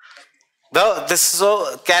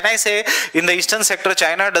 So can I say in the eastern sector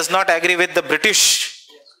China does not agree with the British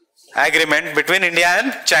agreement between India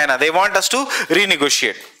and China. They want us to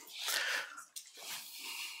renegotiate.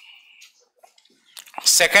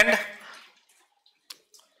 Second,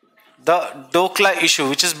 the Dokla issue,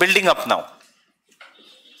 which is building up now.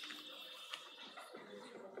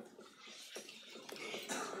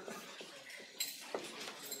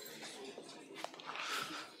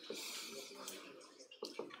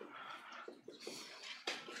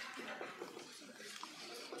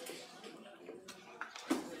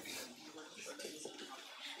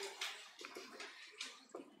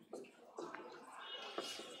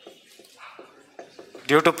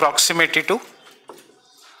 Due to proximity to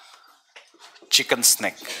Chicken's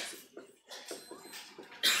Neck.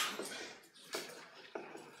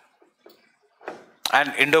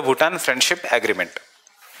 And Indo-Bhutan Friendship Agreement.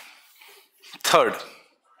 Third,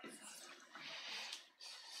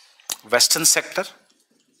 Western sector.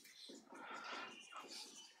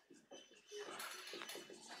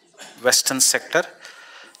 Western sector.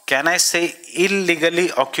 Can I say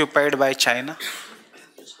illegally occupied by China?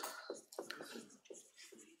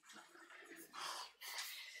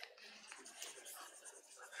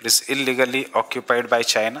 It is illegally occupied by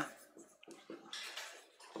China.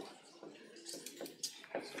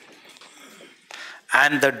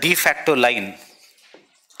 And the de facto line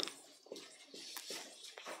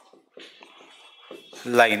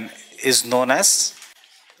is known as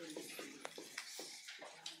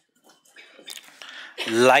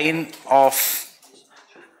line of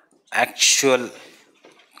actual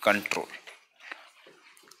control.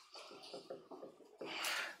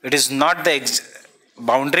 It is not the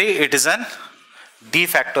boundary, it is an de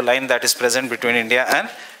facto line that is present between India and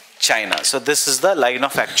China. So this is the line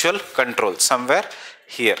of actual control, somewhere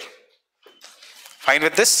here. Fine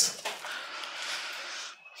with this?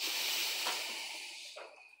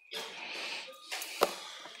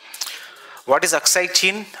 What is Aksai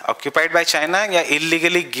Chin? Occupied by China, या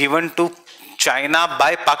illegally given to China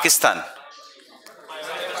by Pakistan?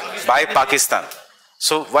 By Pakistan.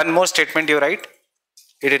 So one more statement you write.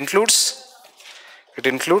 It includes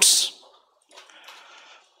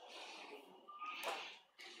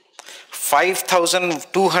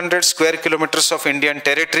 5,200 square kilometers of Indian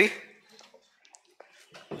territory,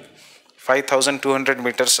 5,200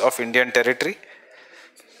 meters of Indian territory,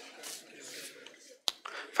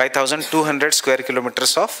 5,200 square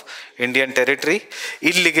kilometers of Indian territory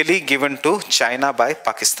illegally given to China by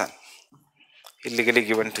Pakistan. Illegally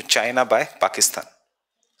given to China by Pakistan.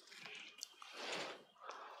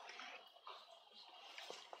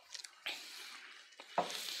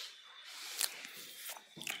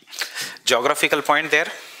 Geographical point there.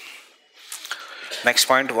 Next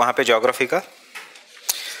point, वहाँ पे geography का.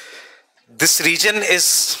 This region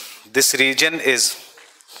is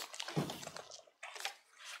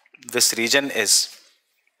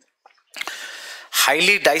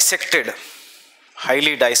highly dissected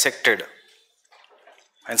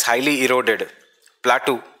and highly eroded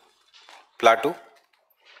plateau,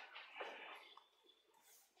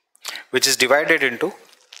 which is divided into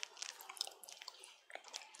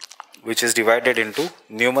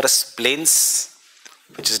numerous plains,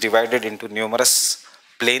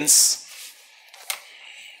 plains,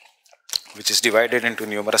 which is divided into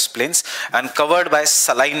numerous plains and covered by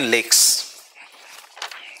saline lakes.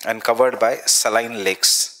 Covered by saline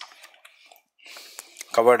lakes,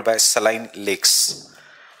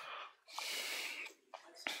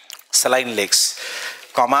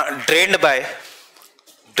 comma, drained by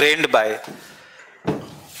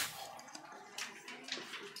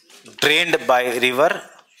river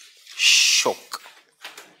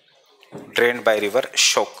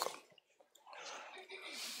Shok.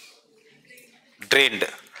 Drained,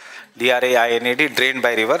 D-R-A-I-N-E-D, drained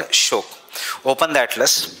by river Shok. Open the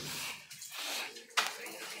atlas.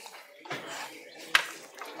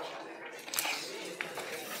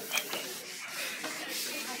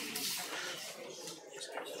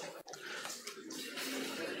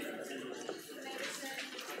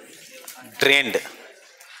 Drained,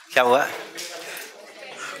 क्या हुआ?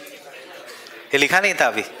 ये लिखा नहीं था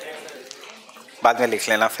अभी, बाद में लिख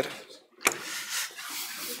लेना फिर.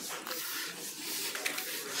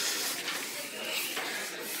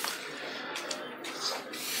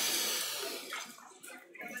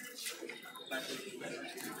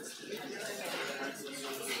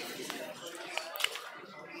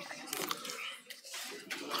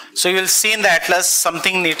 So you will see in the atlas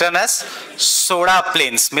something written as soda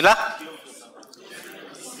plains. Mila?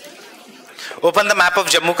 Open the map of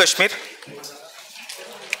Jammu Kashmir.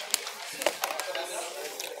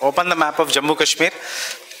 Open the map of Jammu Kashmir.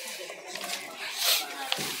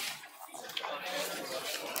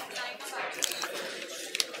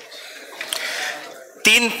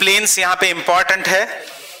 तीन प्लेन्स यहां पे इंपॉर्टेंट है.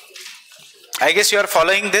 I guess you are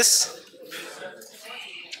following this.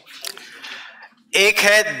 एक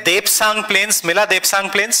है Depsang planes. मिला Depsang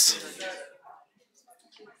planes?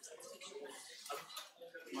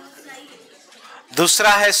 दूसरा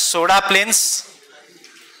है soda planes.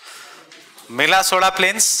 मिला सोडा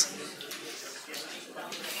प्लेन्स?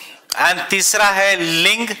 एंड तीसरा है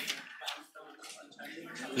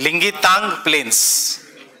लिंगितांग planes.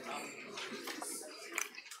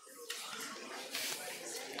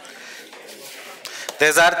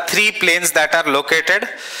 These are three plains that are located.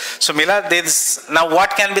 So Mila, now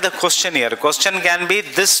what can be the question here? Question can be,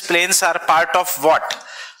 these plains are part of what?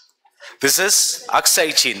 This is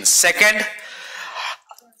Aksai Chin. Second,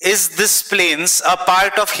 is this plains a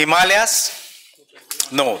part of Himalayas?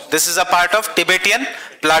 No, this is a part of Tibetan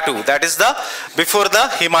Plateau. That is before the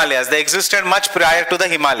Himalayas. They existed much prior to the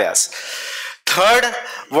Himalayas. Third,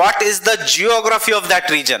 what is the geography of that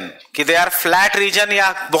region? कि they are flat region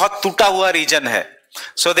या बहुत टूटा हुआ region है.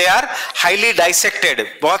 So they are highly dissected.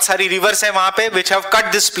 बहुत सारी rivers हैं वहां पे which have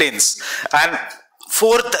cut these plains. And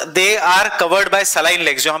fourth, they are covered by saline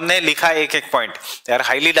lakes. जो हमने लिखा है एक point. They are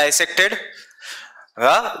highly dissected,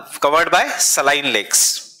 covered by saline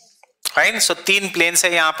lakes. Fine. So तीन plains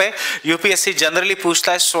है यहाँ पे. UPSC generally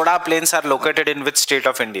पूछता है soda plains are located in which state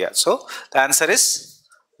of India? So the answer is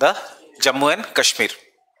the Jammu and Kashmir.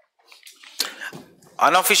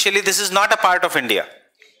 Unofficially, this is not a part of India.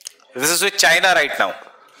 This is with China right now.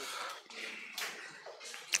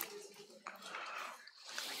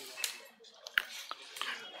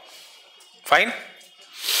 Fine.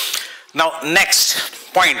 Now next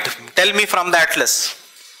point. Tell me from the atlas.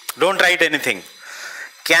 Don't write anything.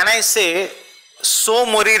 Can I say So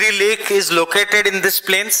Moriri Lake is located in this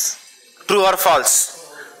plains? True or false?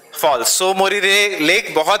 False. So Moriri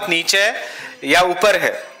Lake बहुत नीचे है या ऊपर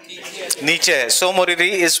है? नीचे है. So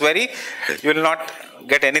Moriri is very, you will not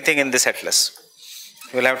get anything in this atlas.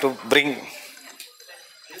 You will have to bring.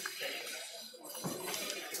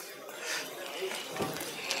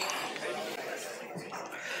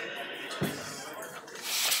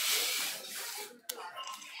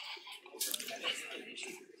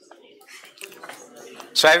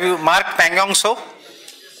 So have you marked Pangong So?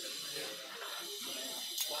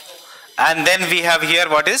 And then we have here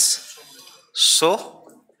what is So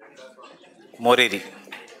Moriri.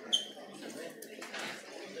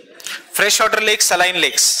 Freshwater lakes, saline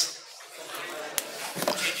lakes.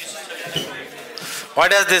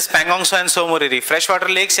 What is this? Pangong So and So Moriri. Freshwater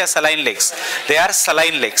lakes or saline lakes? They are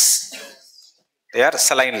saline lakes. They are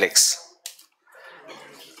saline lakes.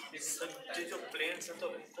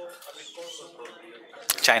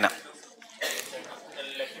 China.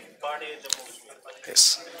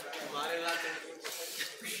 Yes.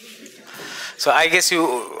 So I guess you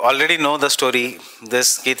already know the story.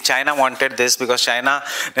 This कि China wanted this because China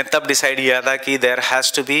ने तब decide किया था कि there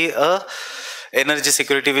has to be a energy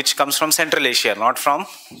security which comes from Central Asia, not from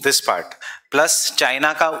this part. Plus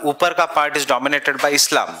China का ऊपर का part is dominated by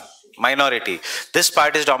Islam. minority. This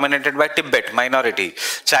part is dominated by Tibet, minority.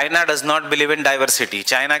 China does not believe in diversity.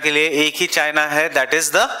 China के लिए एक ही China है, that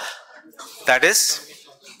is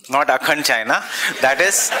not Akhand China, that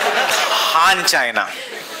is Han China.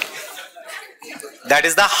 That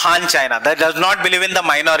is the Han China that does not believe in the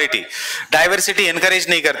minority. Diversity encourage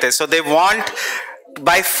नहीं करते. So they want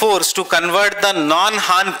by force to convert the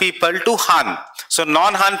non-Han people to Han. So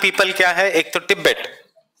non-Han people क्या है? एक तो Tibet,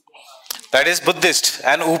 that is Buddhist,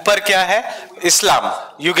 and ऊपर क्या है? Islam,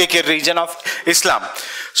 UK के region of Islam.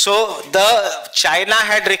 So the China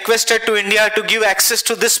had requested to India to give access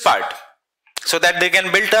to this part, so that they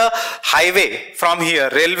can build a highway from here,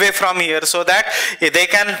 railway from here, so that they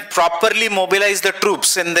can properly mobilize the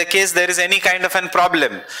troops in the case there is any kind of a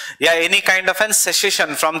problem, yeah, any kind of a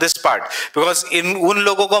secession from this part. Because in un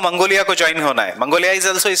logo ko Mongolia ko join hona hai. Mongolia is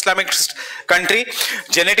also Islamic country.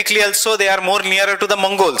 Genetically also they are more nearer to the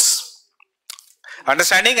Mongols.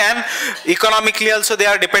 Understanding? And economically also they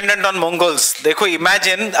are dependent on Mongols. Dekho,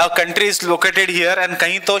 imagine a country is located here and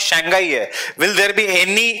kahin to Shanghai hai. Will there be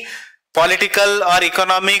any political or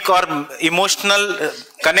economic or emotional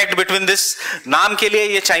connect between this? Naam ke liye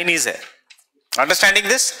ye Chinese hai. Understanding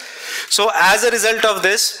this? So as a result of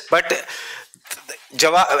this, but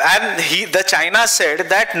the China said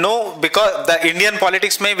that no, because the Indian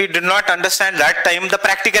politics we did not understand that time the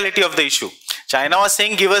practicality of the issue. China was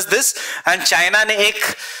saying give us this, and China ne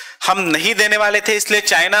ek हम नहीं देने वाले थे, इसलिए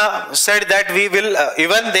China said that we will,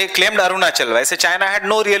 even they claimed Arunachal. वैसे China had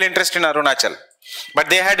no real interest in Arunachal, but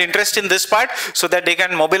they had interest in this part so that they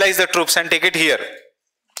can mobilize the troops and take it here.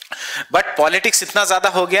 But politics itna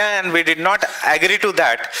zyada ho gaya and we did not agree to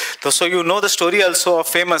that. So you know the story also of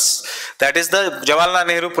famous, that is the Jawaharlal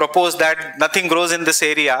Nehru proposed that nothing grows in this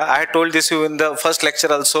area. I had told this you in the first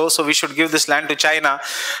lecture also, so we should give this land to China.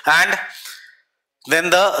 And then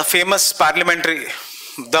the famous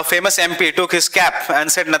MP took his cap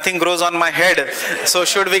and said nothing grows on my head, so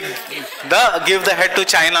should we give the head to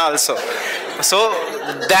China also. So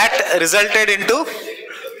that resulted into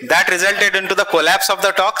the collapse of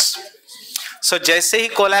the talks. So jaise hi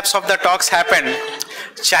collapse of the talks happened,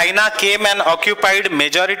 China came and occupied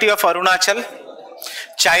majority of Arunachal.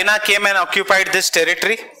 China came and occupied this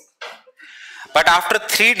territory, but after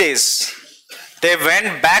 3 days they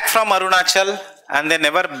went back from Arunachal and they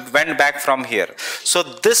never went back from here. So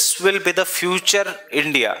this will be the future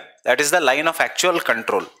India, that is the line of actual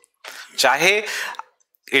control. Chahe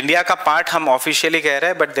India ka part hum officially keh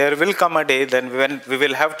rahe, but there will come a day then when we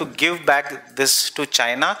will have to give back this to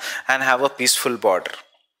China and have a peaceful border.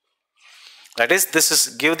 That is,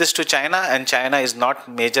 give this to China, and China is not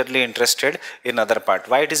majorly interested in other part.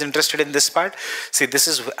 Why it is interested in this part? See, this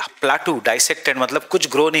is plateau, dissected, matlab kuch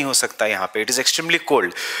grow nahi ho sakta yahan pe. It is extremely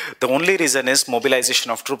cold. The only reason is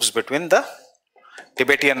mobilization of troops between the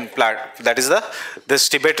Tibetan that is this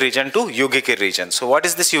Tibet region to Yugikir region. So what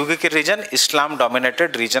is this Yugikir region? Islam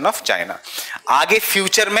dominated region of China. Aage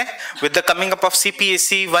future mein, with the coming up of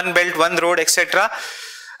CPAC, One Belt, One Road, etc.,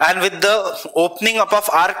 and with the opening up of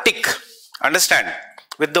Arctic, understand,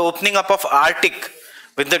 with the opening up of Arctic,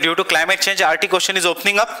 due to climate change, Arctic Ocean is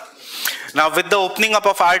opening up. Now with the opening up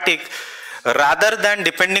of Arctic, rather than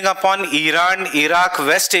depending upon Iran, Iraq,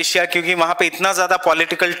 West Asia, क्योंकि वहाँ पे इतना ज़्यादा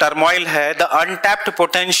political turmoil है, the untapped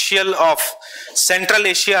potential of Central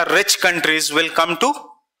Asia rich countries will come to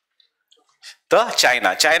the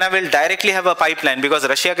China. China will directly have a pipeline because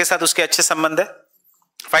Russia के साथ उसके अच्छे संबंध है.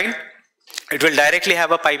 Fine. It will directly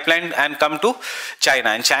have a pipeline and come to China.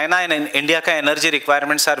 And China and India ka energy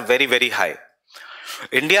requirements are very, very high.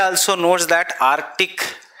 India also knows that Arctic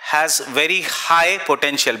has very high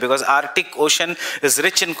potential because Arctic Ocean is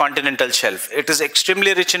rich in continental shelf. It is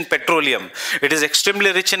extremely rich in petroleum. It is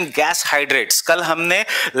extremely rich in gas hydrates. कल हमने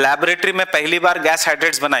laboratory में पहली बार gas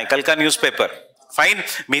hydrates बनाए, कल का newspaper. Fine,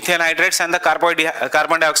 methane hydrates and the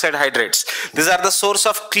carbon dioxide hydrates. These are the source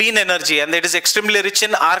of clean energy, and it is extremely rich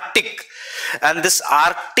in Arctic. And this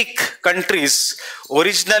Arctic countries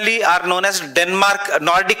originally are known as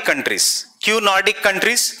Nordic countries. Q Nordic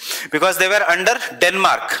countries? Because they were under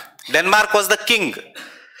Denmark. Denmark was the king.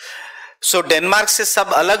 So Denmark se sab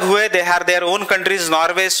alag hue, they have their own countries,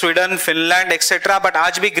 Norway, Sweden, Finland, etc. But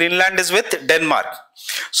aaj bhi Greenland is with Denmark.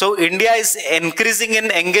 So India is increasing in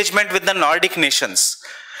engagement with the Nordic nations.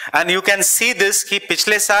 And you can see this कि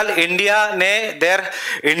पिछले साल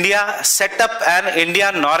India set up an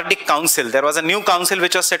India Nordic Council. There was a new council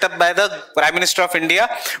which was set up by the Prime Minister of India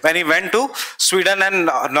when he went to Sweden and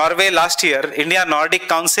Norway last year. India Nordic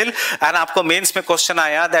Council, and आपको mains में question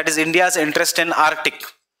आया, that is India's interest in Arctic.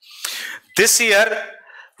 This year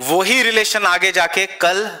वही relation आगे जाके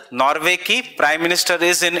कल Norway की prime minister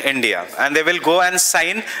is in India and they will go and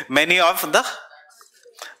sign many of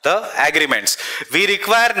the agreements. We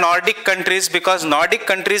require Nordic countries because Nordic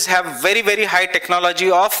countries have very, very high technology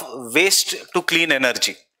of waste to clean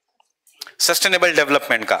energy. Sustainable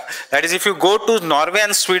development ka. That is, if you go to Norway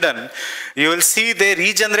and Sweden, you will see they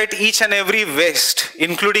regenerate each and every waste,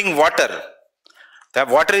 including water. The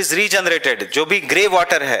water is regenerated, जो भी grey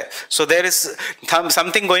water है. So there is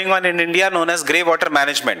something going on in India known as grey water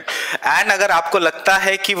management. And अगर आपको लगता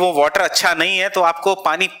है कि वो water अच्छा नहीं है, तो आपको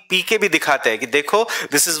पानी पी के भी दिखाते हैं कि देखो,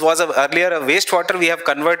 this was earlier a waste water, we have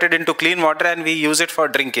converted into clean water and we use it for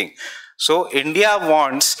drinking. So India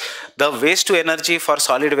wants the waste to energy for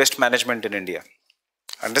solid waste management in India.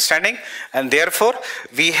 Understanding? And therefore,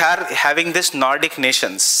 we are having this Nordic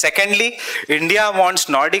nations. Secondly, India wants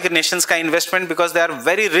Nordic nations का investment because they are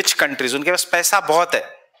very rich countries. उनके पास पैसा बहुत है,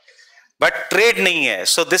 but trade नहीं है.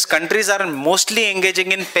 So these countries are mostly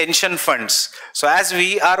engaging in pension funds. So as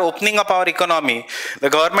we are opening up our economy,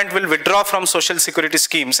 the government will withdraw from social security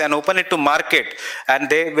schemes and open it to market, and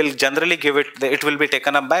they will generally give it. It will be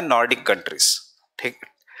taken up by Nordic countries.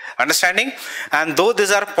 Understanding? And though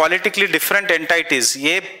these are politically different entities,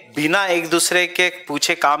 ये बिना एक दूसरे के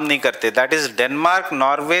पूछे काम नहीं करते. That is Denmark,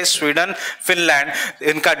 Norway, Sweden, Finland.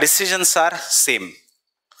 इनका decisions are same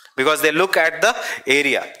because they look at the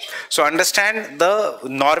area. So understand the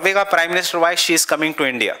Norway का prime minister why she is coming to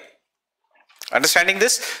India. Understanding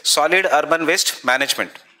this? Solid urban waste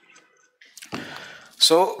management.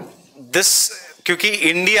 So this क्योंकि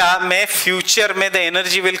India में future में the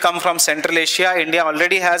energy will come from central Asia. India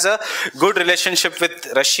already has a good relationship with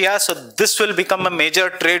Russia, so this will become a major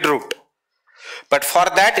trade route. But for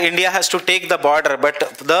that India has to take the border. But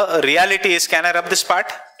the reality is, can I rub this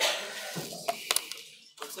part?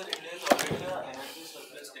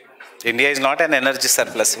 India is not an energy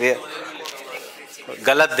surplus. वे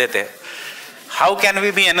गलत देते. How can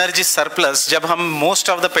we B energy surplus जब हम most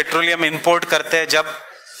of the petroleum import करते हैं? जब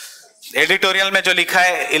editorial में जो लिखा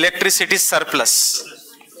है electricity surplus,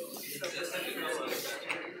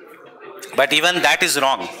 but even that is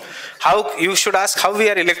wrong. How you should ask how we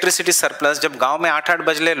are electricity surplus जब गांव में 8-8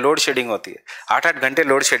 बजे लोड शेडिंग होती है, 8-8 घंटे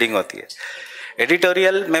लोड शेडिंग होती है.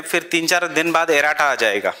 एडिटोरियल में फिर 3-4 दिन बाद एराटा आ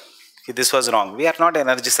जाएगा कि this was wrong. We are not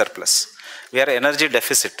energy surplus, we are energy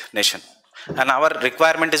deficit nation and our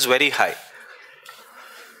requirement is very high.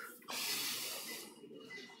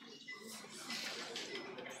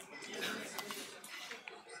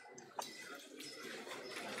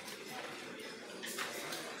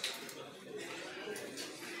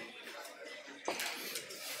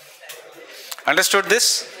 Understood this?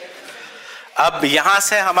 अब यहां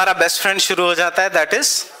से हमारा बेस्ट फ्रेंड शुरू हो जाता है, that is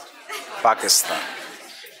Pakistan.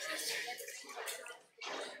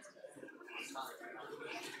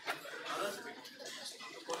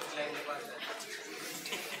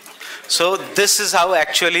 So this is how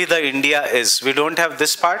actually the India is. We don't have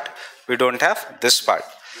this part, we don't have this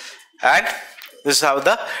part, and this is how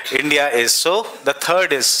the India is. So the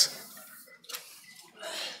third is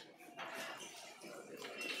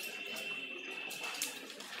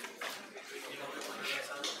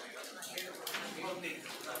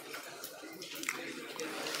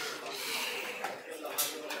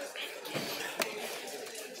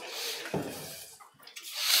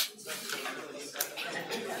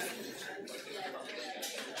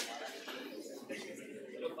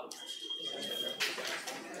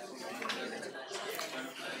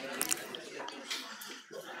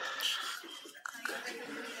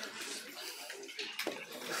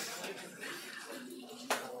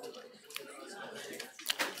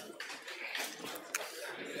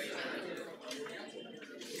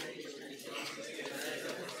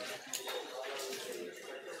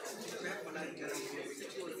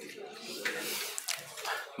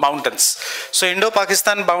mountains. So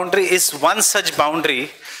Indo-Pakistan boundary is one such boundary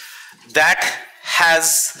that has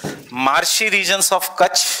marshy regions of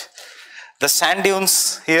Kutch, the sand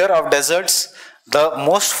dunes here of deserts, the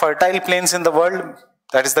most fertile plains in the world,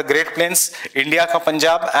 that is the Great Plains, India ka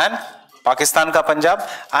Punjab and Pakistan ka Punjab,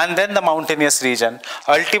 and then the mountainous region,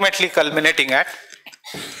 ultimately culminating at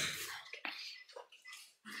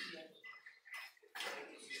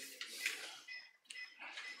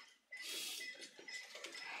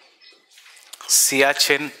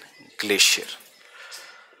Siachen Glacier.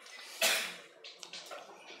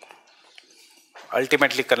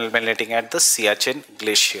 Ultimately culminating at the Siachen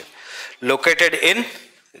Glacier, located in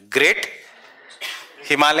Great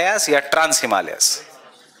Himalayas या Trans Himalayas?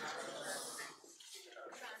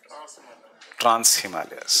 Trans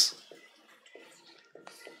Himalayas.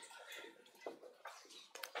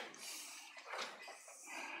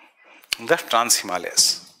 the Trans Himalayas.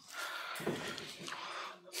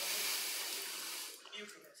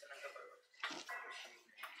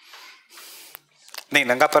 नहीं,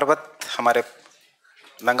 नंगा पर्वत हमारे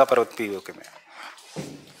नंगा पर्वत PoK में,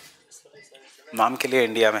 नाम के लिए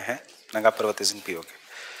इंडिया में है, नंगा पर्वत is in PoK.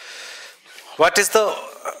 What is the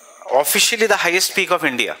officially the highest peak of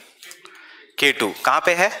India? K2. कहाँ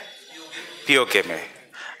पे है? पीओके में.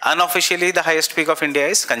 Unofficially the highest peak of India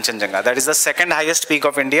is Kanchenjunga. That is the second highest peak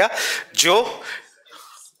of India, जो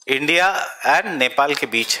इंडिया एंड नेपाल के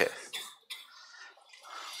बीच है.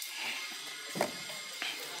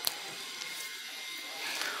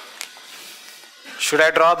 Should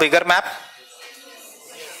I draw a bigger map?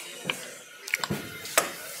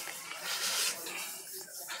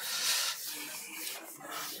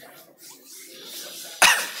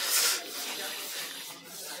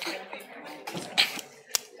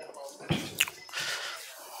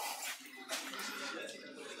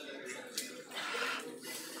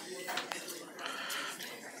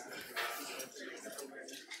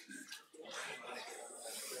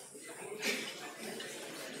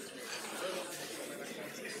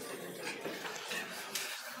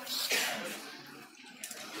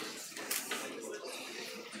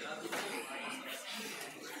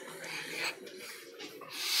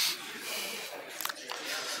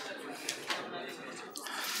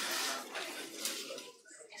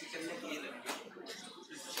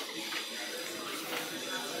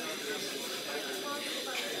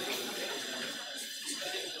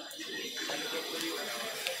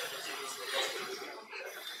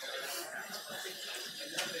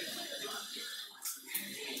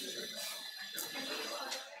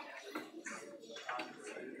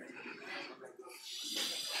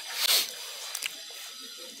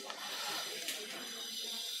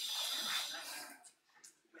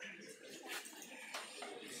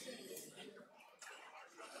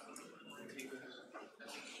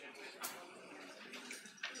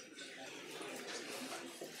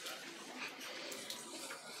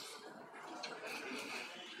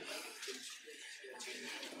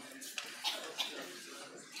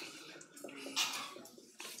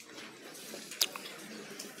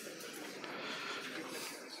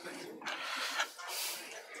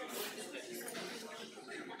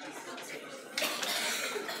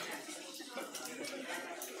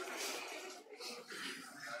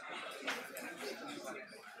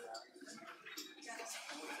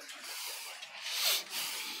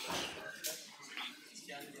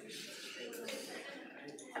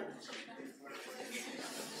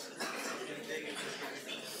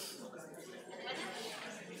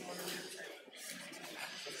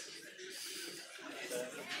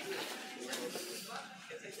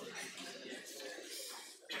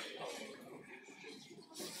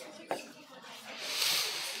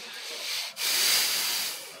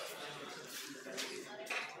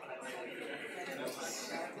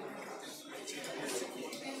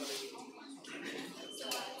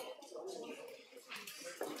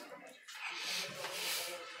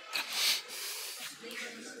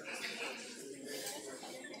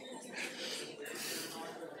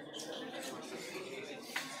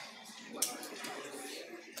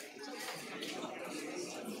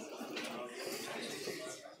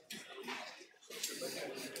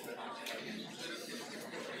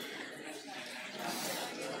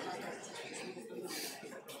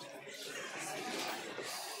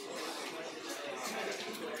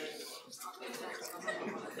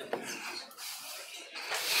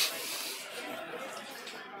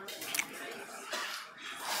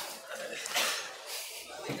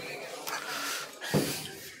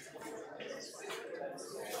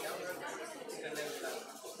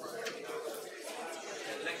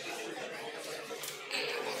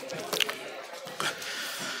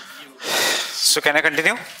 So can I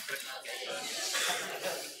continue?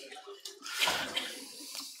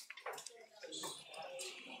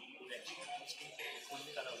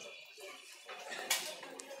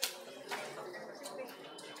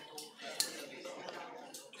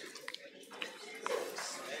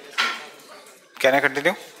 Can I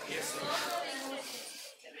continue?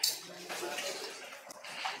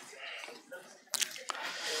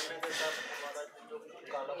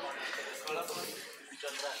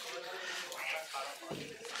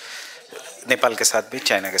 Nepal के साथ भी,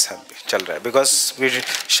 China के साथ भी चल रहा है, बिकॉज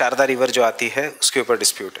शारदा रिवर जो आती है उसके ऊपर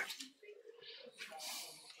डिस्प्यूट है.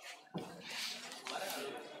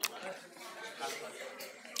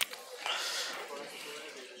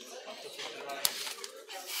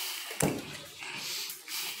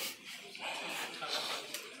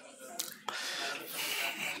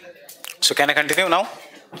 So can I continue now?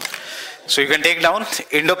 So you can take down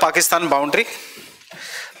Indo-Pakistan boundary.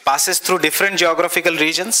 passes through different geographical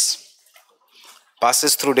regions.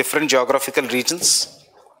 Passes through different geographical regions.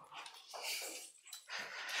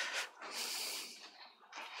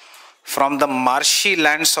 From the marshy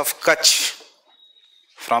lands of Kutch,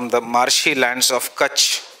 from the marshy lands of Kutch,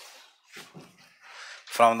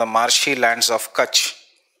 from the marshy lands of Kutch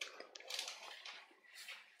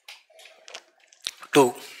to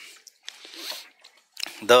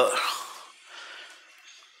the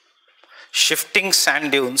shifting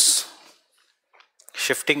sand dunes,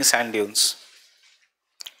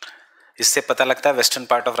 इससे पता लगता है western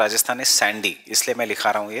part of Rajasthan is Sandy, इसलिए मैं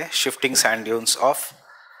लिखा रहा हूं ये shifting sand dunes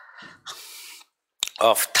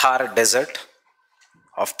of Thar desert,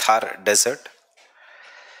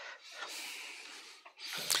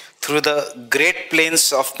 through the great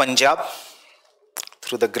plains of Punjab,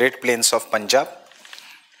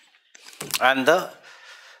 and the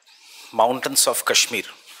mountains of Kashmir.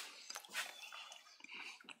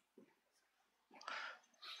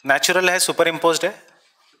 Natural है, superimposed है?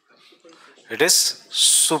 It is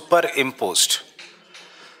superimposed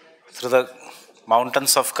through the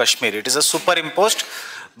mountains of Kashmir. It is a superimposed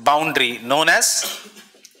boundary known as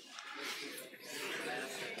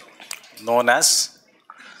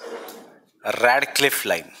Radcliffe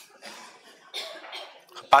line.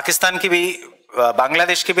 Pakistan की भी,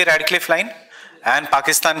 बांग्लादेश की भी Radcliffe line and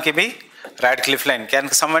Pakistan की भी Radcliffe line. Can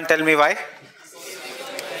someone tell me why?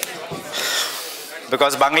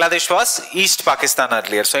 Because Bangladesh was East Pakistan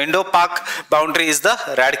earlier. So Indo-Pak boundary is the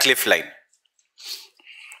Radcliffe line.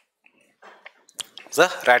 The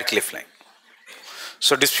Radcliffe line.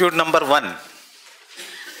 So dispute number one.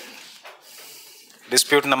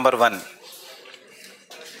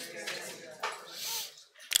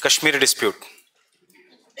 Kashmir dispute.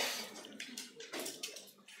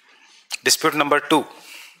 Dispute number two.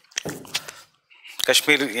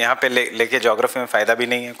 Kashmir यहाँ पे लेके geography में फायदा भी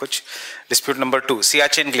नहीं है कुछ. Dispute number 2,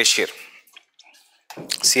 Siachen glacier.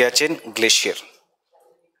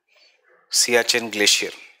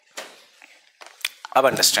 अब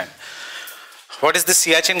understand what is the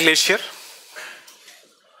Siachen glacier.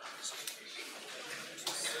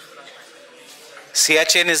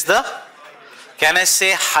 Siachen is the, can I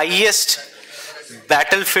say, highest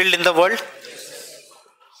battlefield in the world?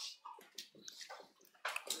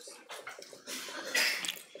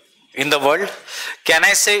 Can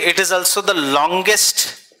I say it is also the longest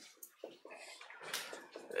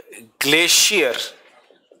glacier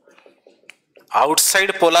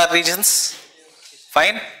outside polar regions?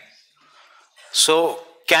 Fine. So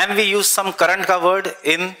can we use some current ka word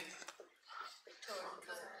in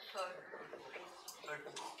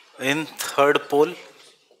third pole?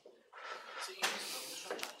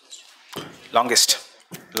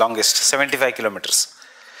 Longest 75 kilometers.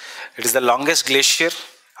 It is the longest glacier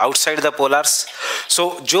outside the polars.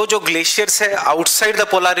 So जो glaciers है outside the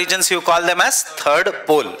polar regions, you call them as third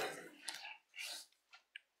pole.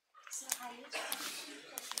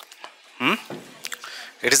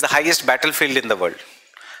 It is the highest battlefield in the world.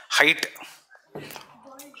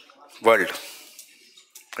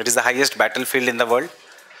 It is the highest battlefield in the world.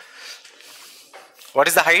 What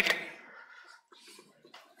is the height?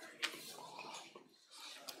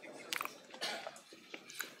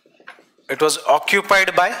 It was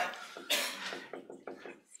occupied by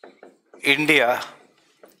India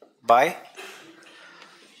by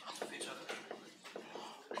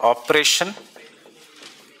operation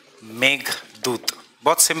Meghdoot.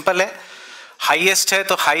 बहुत simple है, highest है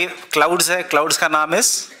तो high clouds है, clouds का नाम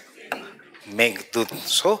is Meghdoot.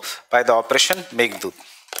 So by the operation Meghdoot.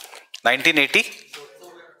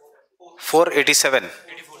 1984-87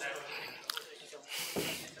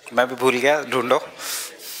 मैं भी भूल गया, ढूंढो.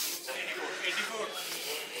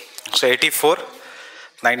 So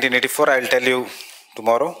 1984, I will tell you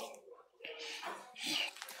tomorrow.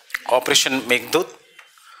 Operation Meghdoot.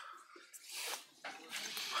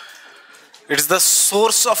 It is the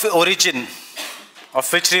source of origin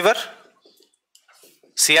of which river?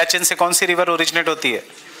 Siachen से कौन सी रिवर ओरिजिनेट होती है?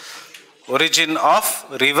 Origin of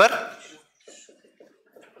river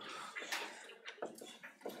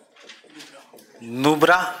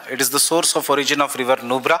Nubra. It is the source of origin of river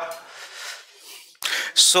Nubra.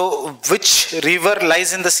 So which river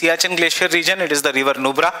lies in the Siachen glacier region? It is the river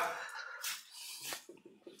Nubra.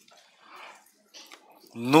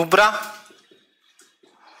 Nubra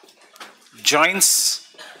joins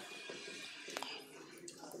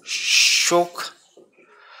Shok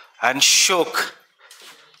and Shok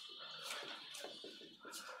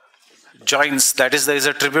joins, that is, there is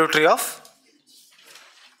a tributary of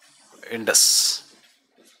Indus.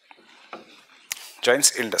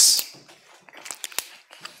 Joins Indus.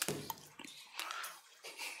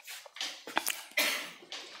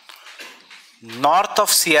 north of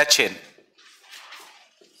Siachen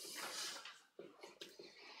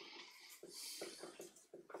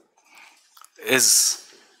is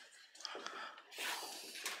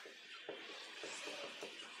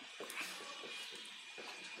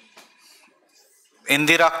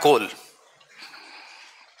Indira Col.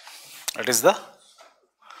 It is the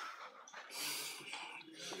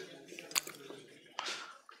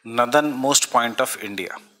northernmost point of India.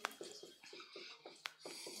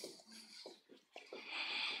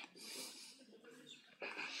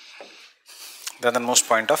 Northernmost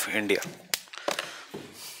point of India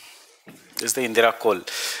is the Indira Col.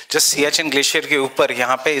 Just Siachen glacier के ऊपर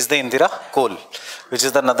यहाँ पे is the Indira Col, which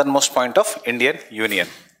is the northernmost point of Indian Union.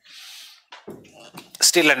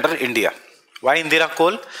 Still under India. Why Indira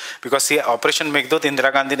Col? Because ये Operation Meghdut Indira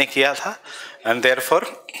Gandhi ने किया था, and therefore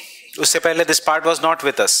उससे पहले this part was not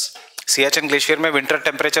with us. Siachen glacier में winter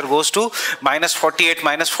temperature goes to -48,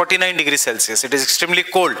 -49 degrees Celsius. It is extremely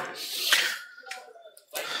cold.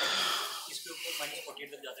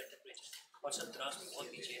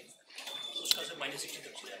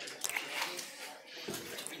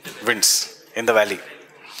 Winds in the valley.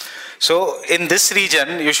 So in this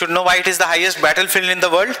region, you should know why it is the highest battlefield in the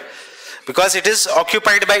world, because it is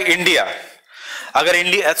occupied by India.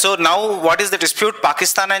 So now what is the dispute?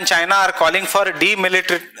 Pakistan and China are calling for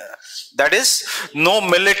demilitarization. That is, no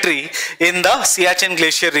military in the Siachen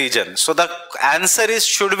glacier region. So the answer is,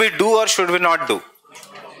 should we do or should we not do?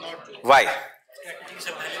 Why?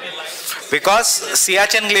 Because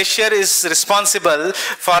Siachen glacier is responsible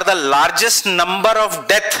for the largest number of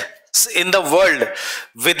deaths in the world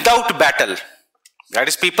without battle. That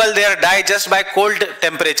is, people there die just by cold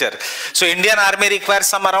temperature. So Indian army requires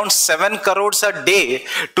some around 7 crores a day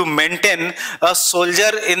to maintain a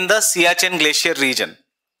soldier in the Siachen glacier region.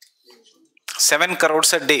 7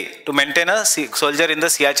 crores a day to maintain a soldier in the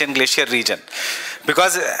Siachen glacier region.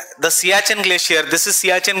 Because the Siachen glacier, this is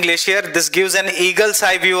Siachen glacier, this gives an eagle's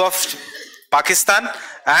eye view of Pakistan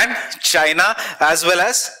and China as well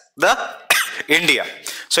as the India.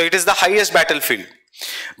 So it is the highest battlefield.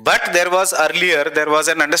 But there was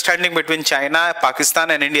an understanding between China,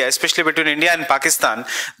 Pakistan and India, especially between India and Pakistan,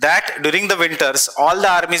 that during the winters all the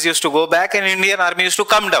armies used to go back and Indian army used to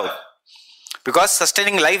come down. Because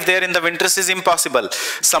sustaining life there in the winters is impossible.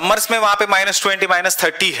 Summers में वहाँ पे -20,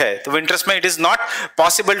 -30 है. The winters में it is not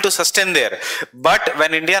possible to sustain there. But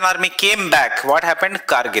when Indian army came back, what happened?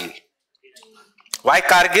 Kargil. Why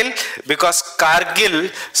Kargil? Because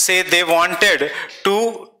Kargil say they wanted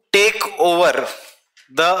to take over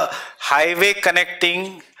the highway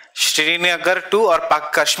connecting Srinagar to or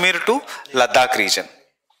Kashmir to Ladakh region.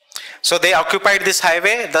 So they occupied this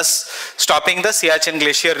highway, thus stopping the Siachen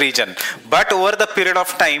glacier region. But over the period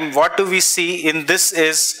of time, what do we see in this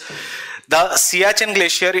is the Siachen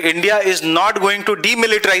glacier, India is not going to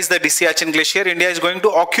demilitarize the Siachen glacier, India is going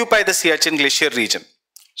to occupy the Siachen glacier region.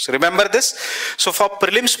 So remember this. So for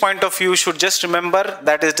prelims point of view, you should just remember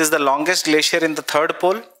that it is the longest glacier in the third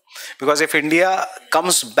pole. Because if India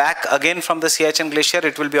comes back again from the Siachen glacier,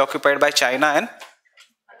 it will be occupied by China and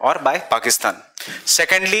or by Pakistan.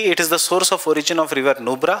 Secondly, it is the source of origin of river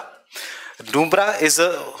Nubra. Nubra is a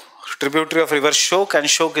tributary of river Shok and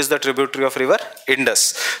Shok is the tributary of river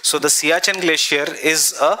Indus. So the Siachen glacier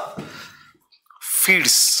is a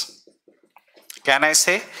feeds, can I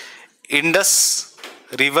say, Indus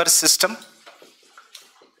river system.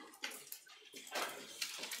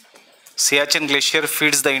 Siachen glacier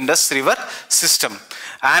feeds the Indus river system.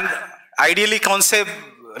 And ideally kaun se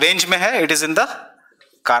range mein hai? It is in the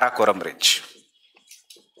Karakoram range.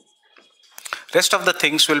 Rest of the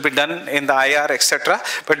things will be done in the IR, etc.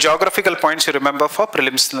 But geographical points you remember for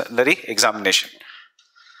preliminary examination.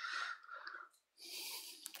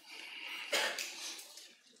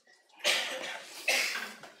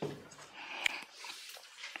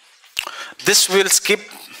 This will skip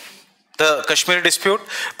the Kashmir dispute,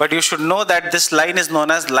 but you should know that this line is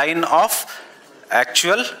known as line of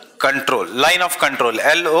actual control, line of control,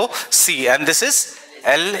 LOC, and this is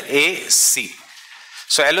LAC.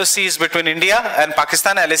 So LOC is between India and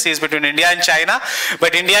Pakistan, LAC is between India and China,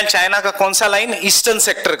 but India and China का कौन सा line? Eastern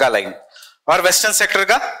sector का line और Western sector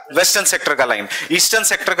का Western sector का line. Eastern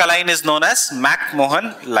sector का line is known as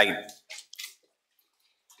McMahon line.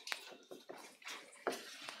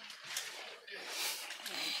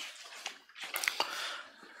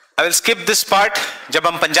 I will skip this part. जब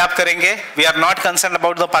हम पंजाब करेंगे, we are not concerned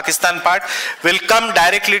about the Pakistan part. We'll come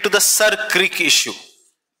directly to the Sir Creek issue.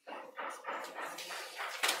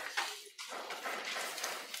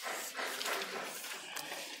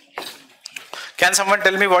 Can someone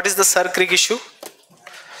tell me what is the Sir Creek issue?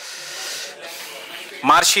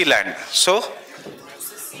 Marshy land. So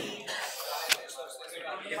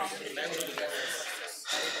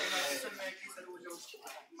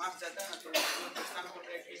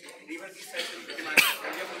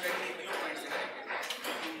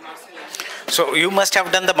So you must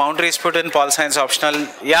have done the boundary dispute in Pol Science optional.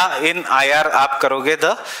 Yeah, in IR aap karoge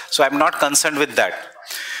the. So I'm not concerned with that.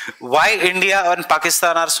 Why India and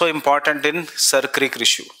Pakistan are so important in Sir Creek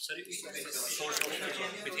issue?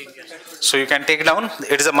 So you can take down.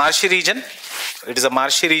 It is a marshy region. It is a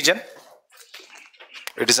marshy region.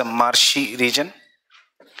 It is a marshy region.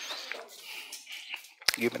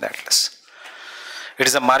 Give me that list. It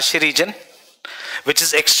is a marshy region, which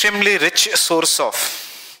is extremely rich source of.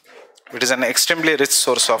 It is an extremely rich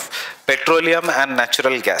source of petroleum and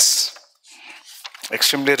natural gas.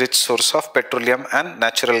 Extremely rich source of petroleum and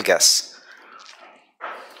natural gas.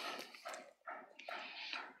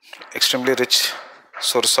 Extremely rich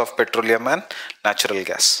source of petroleum and natural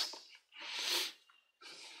gas.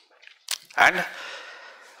 And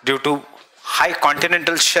due to high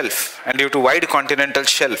continental shelf and due to wide continental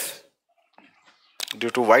shelf,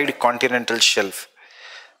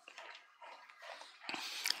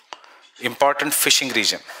 important fishing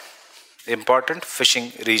region. Important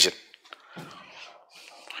fishing region.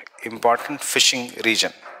 Important fishing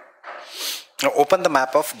region. Now open the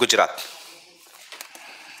map of Gujarat.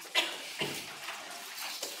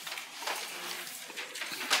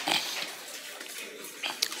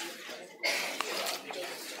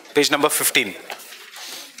 Page number 15.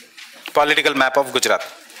 Political map of Gujarat.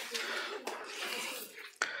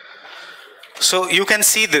 So you can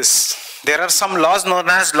see this. There are some laws known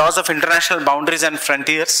as laws of international boundaries and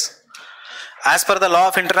frontiers. As per the law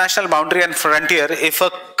of international boundary and frontier, if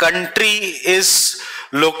a country is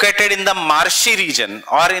located in the marshy region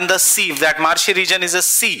or in the sea, if that marshy region is a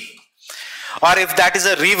sea, or if that is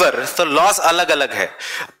a river, तो laws अलग अलग है.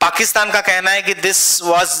 पाकिस्तान का कहना है कि this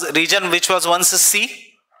was region which was once a sea,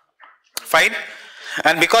 fine,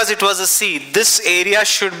 and because it was a sea, this area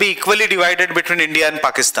should be equally divided between India and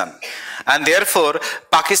Pakistan, and therefore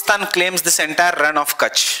Pakistan claims this entire run of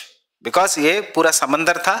Kutch. Because ये पूरा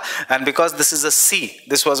समंदर था and because this is a sea,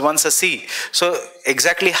 this was once a sea, so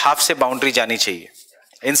exactly half से boundary जानी चाहिए.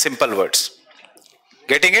 In simple words,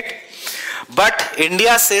 getting it? But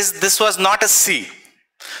India says this was not a sea.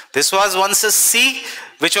 This was once a sea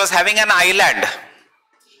which was having an island.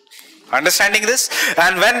 Understanding this?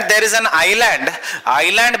 And when there is an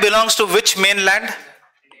island belongs to which mainland?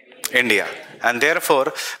 India. And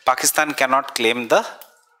therefore Pakistan cannot claim the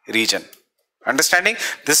region. Understanding?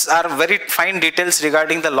 These are very fine details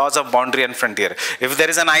regarding the laws of boundary and frontier. If there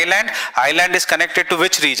is an island is connected to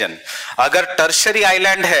which region? अगर tertiary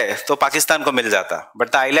island है तो पाकिस्तान को मिल जाता.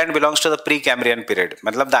 But the island belongs to the pre-Cambrian period.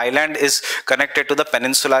 मतलब the island is connected to the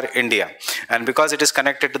peninsular India. And because it is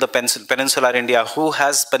connected to the peninsular India, who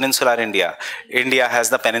has peninsular India? India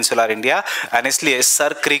has the peninsular India. And इसलिए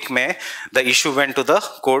Sir Creek में the issue went to the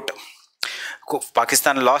court.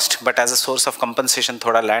 Pakistan lost, but as a source of compensation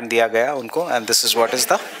थोड़ा land दिया गया उनको, and this is what is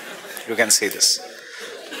the, you can see this.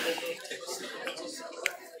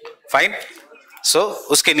 Fine. So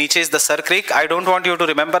उसके नीचे is the Sir Creek. I don't want you to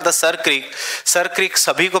remember the Sir Creek. Sir Creek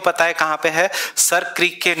सभी को पता है कहाँ पे है. Sir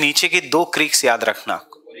Creek के नीचे की दो creeks याद रखना.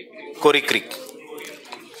 Kori Creek.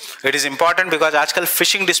 It is important because आजकल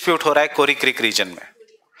fishing dispute हो रहा है Kori Creek region में.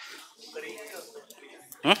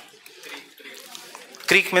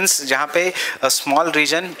 Creek means जहाँ पे a small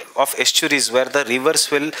region of estuaries where the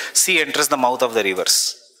rivers will, sea enters the mouth of the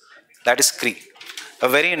rivers. That is creek. A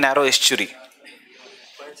very narrow estuary.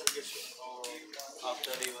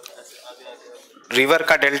 River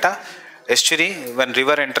का delta, estuary, when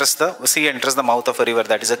river enters the, sea enters the mouth of a river,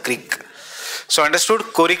 that is a creek. So understood?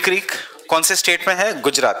 Kori Creek कौन से state में है?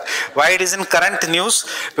 Gujarat. Why it is in current news?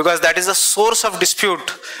 Because that is a source of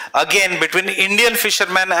dispute again between Indian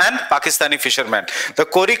fishermen and Pakistani fishermen. The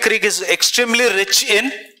Kori Creek is extremely rich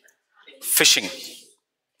in fishing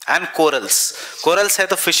and corals. Corals है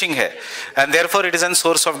तो fishing है, and therefore it is a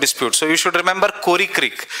source of dispute. So you should remember Kori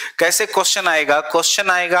Creek. कैसे question आएगा? Question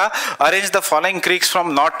आएगा arrange the following creeks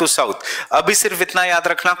from north to south. अभी सिर्फ इतना याद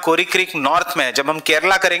रखना, Kori Creek north में है. जब हम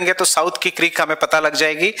केरला करेंगे तो south की creek हमें पता लग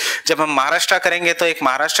जाएगी. जब हम महाराष्ट्र करेंगे तो एक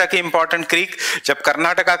महाराष्ट्र की important creek. जब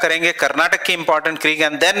कर्नाटका करेंगे कर्नाटक की important creek,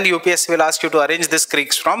 and then UPSC will ask you to arrange these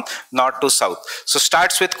creeks from north to south. So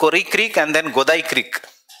starts with Kori Creek and then Godai Creek.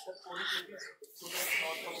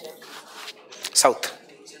 South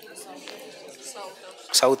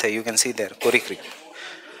है, you can see there, Kori Creek.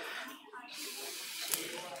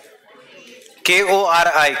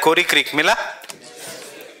 K-O-R-I, Kori Creek, मिला?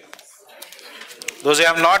 Those who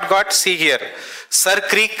have not got, see here. Sir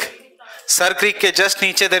Creek के just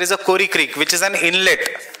नीचे there is a Kori Creek, which is an inlet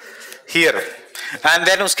here. And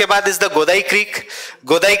then उसके बाद is the Godai Creek.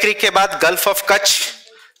 Godai Creek के बाद Gulf of Kutch.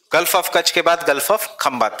 Gulf of Kutch के बाद Gulf of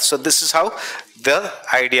Khambat. So this is how the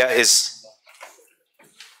idea is.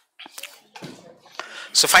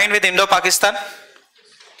 So fine with Indo-Pakistan.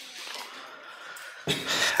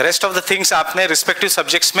 Rest of the things आपने respective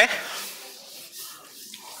subjects में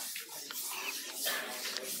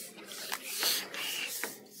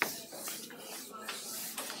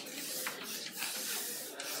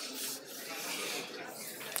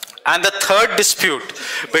And the third dispute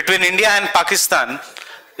between India and Pakistan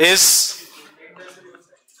is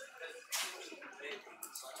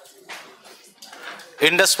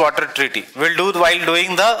Indus Water Treaty. We'll do while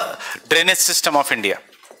doing the drainage system of India.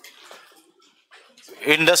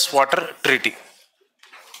 Indus Water Treaty.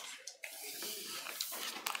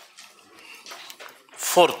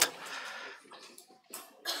 Fourth.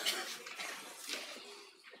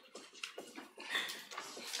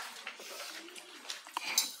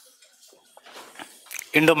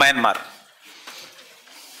 Indo-Myanmar.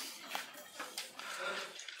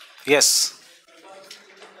 Yes.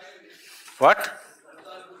 What?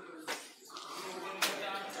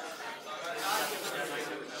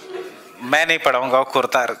 मैं नहीं पढ़ाऊंगा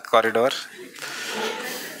kurta corridor.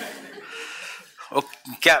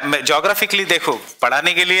 क्या geographically देखो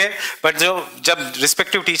पढ़ाने के लिए, but जो जब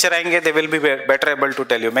रिस्पेक्टिव टीचर आएंगे they will be better able to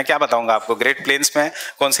tell you. मैं क्या बताऊंगा आपको ग्रेट प्लेन्स में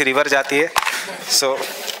कौन सी रिवर जाती है. सो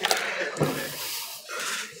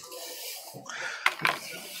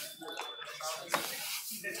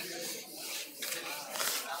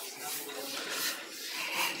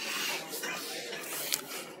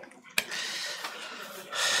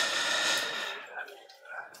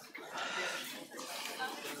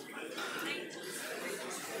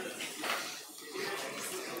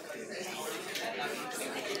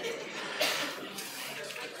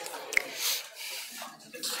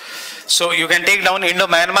So you can take down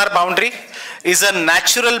Indo-Myanmar boundary is a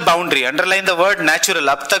natural boundary. Underline the word natural.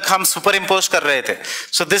 अब तक हम superimpose कर रहे थे.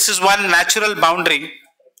 So this is one natural boundary.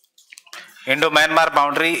 Indo-Myanmar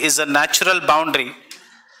boundary is a natural boundary.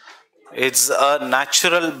 It's a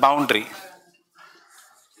natural boundary.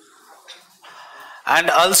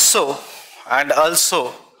 And also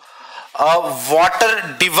a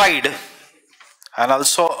water divide. And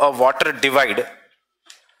also a water divide.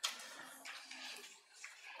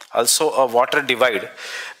 Also a water divide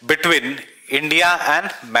between India and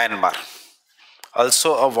Myanmar.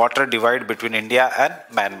 Also a water divide between India and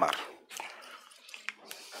Myanmar.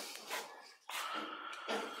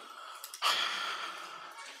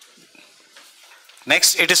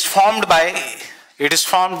 Next, it is formed by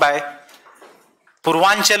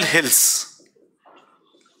Purvanchal Hills.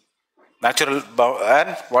 Natural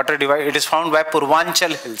and water divide. It is formed by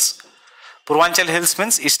Purvanchal Hills. Purvanchal Hills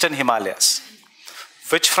means Eastern Himalayas,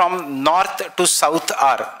 which from north to south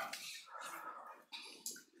are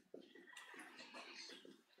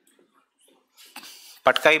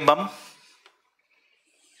Patkai Bum,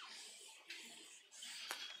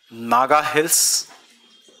 Naga Hills,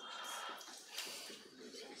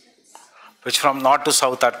 which from north to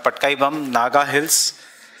south are Patkai Bum, Naga Hills,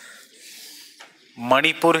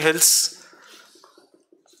 Manipur Hills,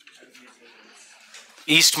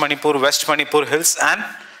 East Manipur, West Manipur Hills, and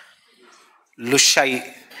Lushai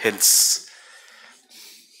Hills.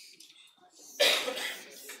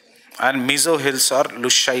 And Mizo Hills or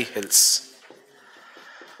Lushai Hills.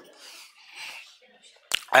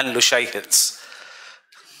 And Lushai Hills.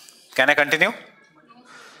 Can I continue?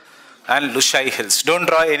 And Lushai Hills. Don't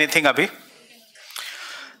draw anything, Abhi.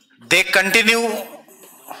 They continue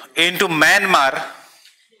into Myanmar.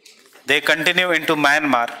 They continue into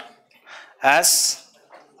Myanmar as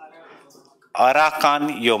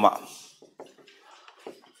Arakan Yoma.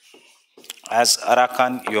 As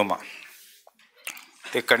Arakan Yoma.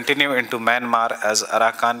 They continue into Myanmar as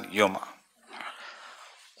Arakan Yoma,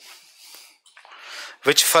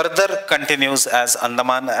 which further continues as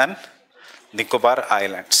Andaman and Nicobar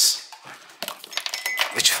Islands.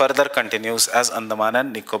 Which further continues as Andaman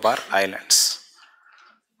and Nicobar Islands.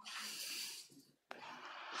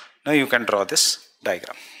 Now you can draw this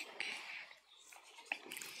diagram.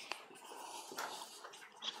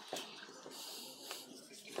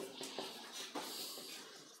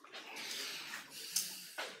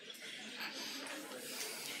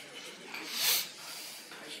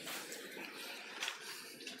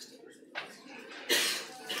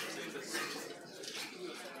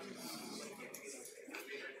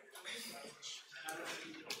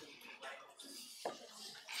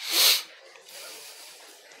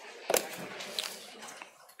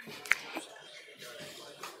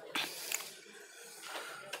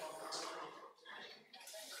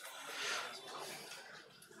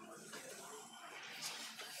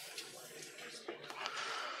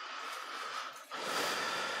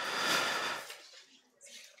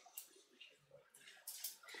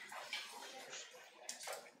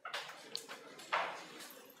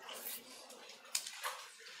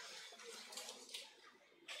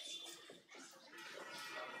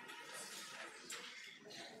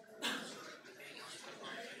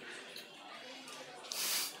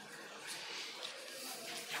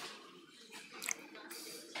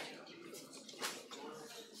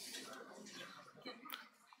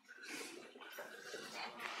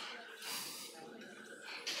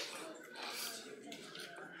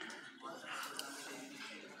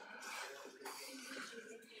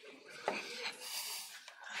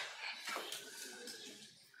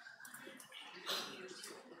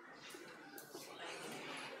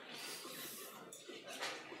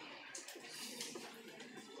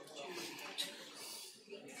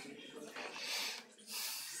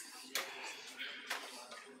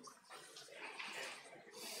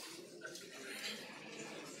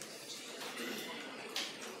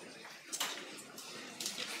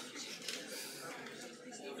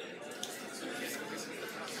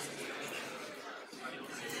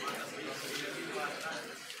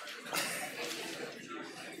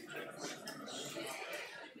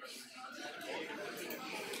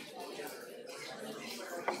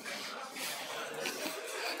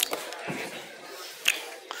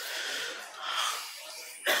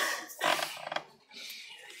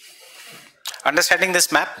 Understanding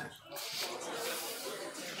this map?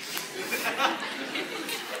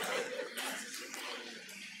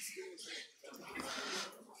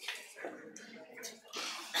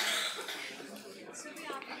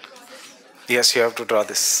 Yes, you have to draw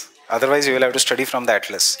this. Otherwise, you will have to study from the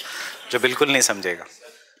atlas, जो बिल्कुल नहीं समझेगा.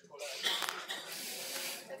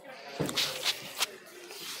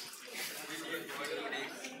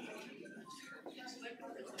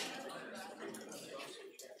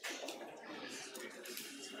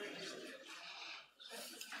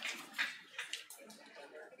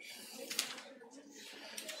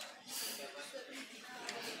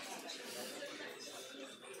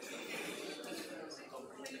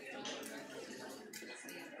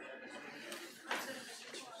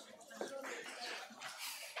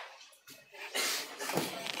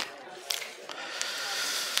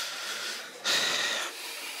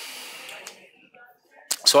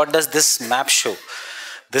 So what does this map show?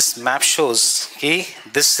 This map shows कि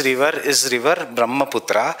this river is river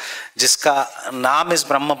Brahmaputra, जिसका नाम is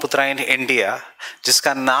Brahmaputra in India,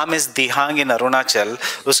 जिसका नाम is Dihang in Arunachal,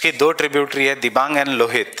 उसकी दो tributary है Dibang and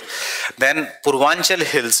Lohit. Then Purvanchal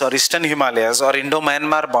Hills or Eastern Himalayas or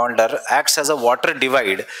Indo-Myanmar border acts as a water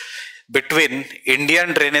divide between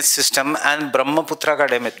Indian drainage system and Brahmaputra का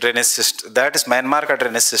drainage system, that is Myanmar का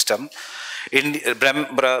drainage system.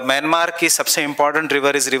 Myanmar की सबसे important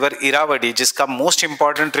river is river Irrawaddy, जिसका most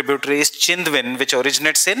important tributary is Chindwin which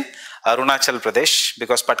originates in Arunachal Pradesh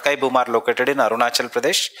because Patkai boom are located in Arunachal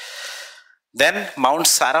Pradesh. Then mount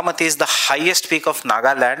Saramati is the highest peak of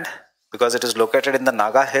Nagaland because it is located in the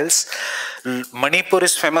Naga hills. Manipur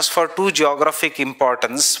is famous for two geographic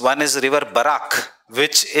importance. One is river Barak,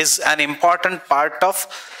 which is an important part of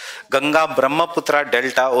Ganga Brahmaputra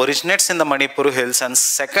delta, originates in the Manipur hills, and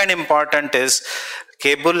second important is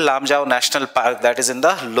Kebul Lamjao National Park, that is in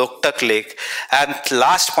the Loktak Lake. And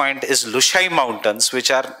last point is Lushai Mountains,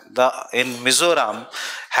 which are in Mizoram,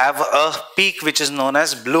 have a peak which is known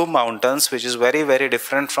as Blue Mountains, which is very, very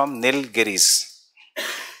different from Nilgiris.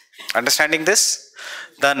 Understanding this?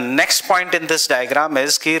 The next point in this diagram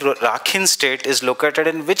is कि Rakhine state is located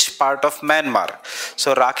in which part of Myanmar?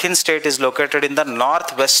 So Rakhine state is located in the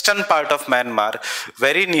northwestern part of Myanmar,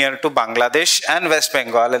 very near to Bangladesh and West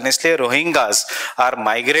Bengal, and इसलिए Rohingyas are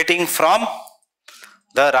migrating from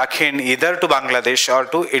the Rakhine either to Bangladesh or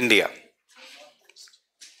to India.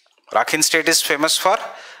 Rakhine state is famous for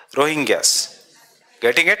Rohingyas.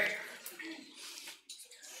 Getting it?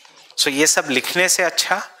 So ये सब लिखने से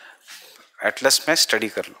अच्छा Atlas में study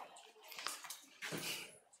कर लो.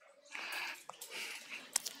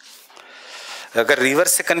 अगर river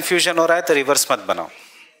से कंफ्यूजन हो रहा है तो रिवर्स मत बनाओ.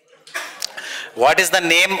 What is the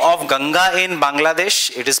name of Ganga in Bangladesh?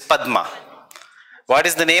 It is Padma. What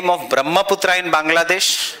is the name of Brahmaputra in Bangladesh?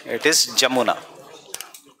 It is Jamuna.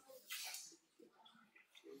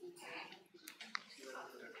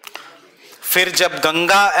 फिर जब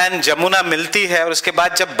गंगा एंड जमुना मिलती है और उसके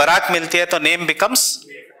बाद जब बराक मिलती है तो नेम बिकम्स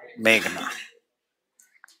मेघना.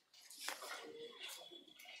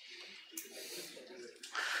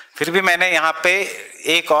 फिर भी मैंने यहां पे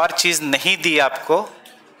एक और चीज नहीं दी आपको.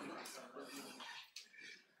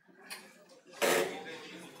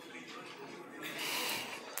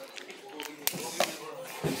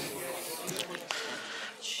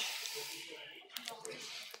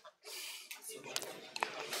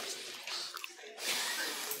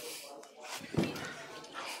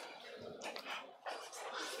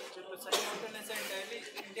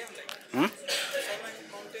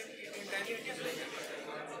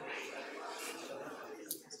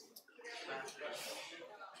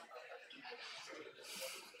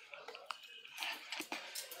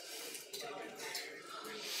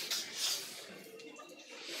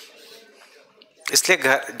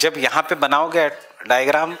 इसलिए जब यहाँ पे बनाओगे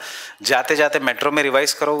डायग्राम, जाते जाते मेट्रो में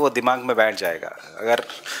रिवाइज करो, वो दिमाग में बैठ जाएगा. अगर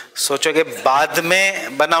सोचोगे बाद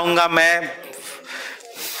में बनाऊंगा मैं,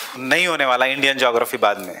 नहीं होने वाला इंडियन ज्योग्राफी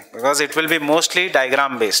बाद में, because it will be mostly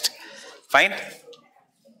diagram based. Fine.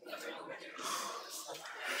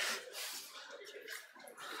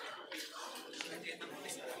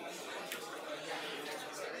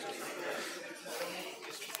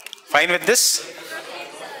 Fine with this?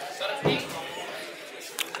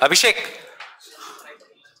 Abhishek,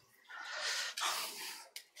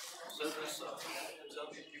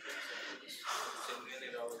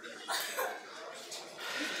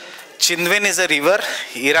 Chindwin is a river,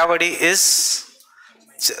 Irrawaddy is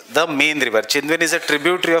the main river. Chindwin is a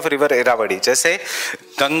tributary of river Irrawaddy. जैसे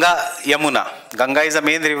Ganga Yamuna, Ganga is a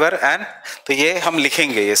main river, and तो ये हम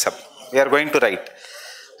लिखेंगे, ये सब we are going to write.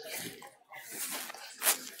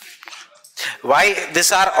 Why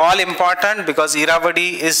these are all important? Because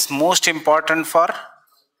Irrawaddy is most important for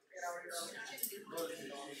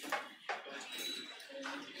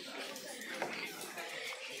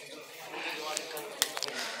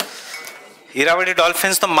Irrawaddy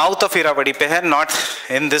dolphins. The mouth of Irrawaddy pe hai, not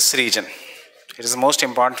in this region. It is most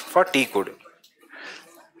important for teakwood.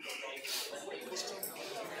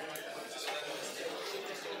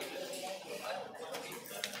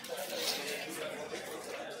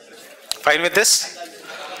 Fine with this?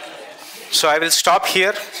 So I will stop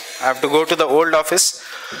here. I have to go to the old office.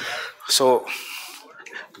 So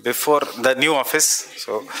before the new office.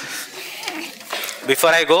 So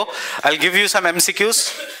before I go, I'll give you some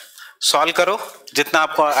MCQs. Solve करो जितना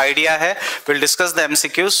आपको idea है. We'll discuss the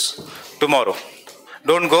MCQs tomorrow.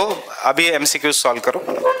 Don't go. अभी MCQs solve करो.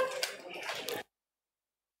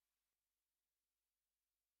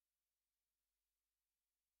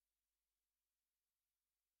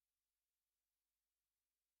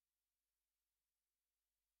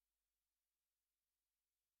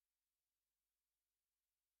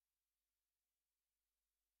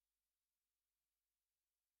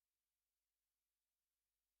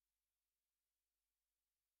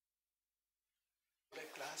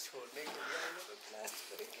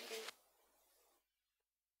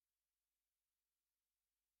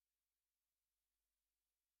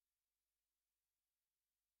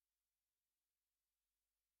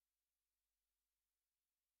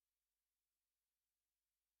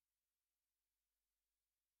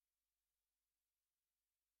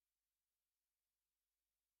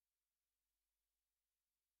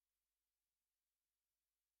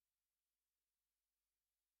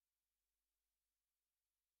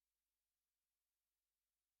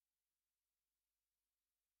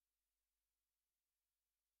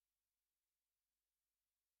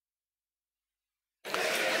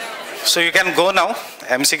 So you can go now.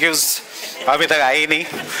 MCQs अभी तक आई नहीं.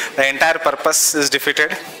 The entire purpose is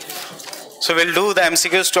defeated. So we'll do the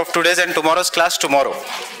MCQs of today's and tomorrow's class tomorrow.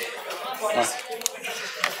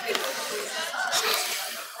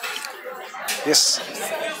 Yes.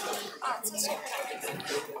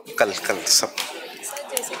 कल सब.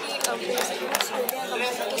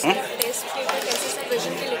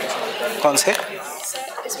 कौन से?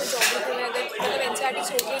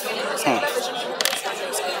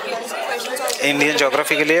 Indian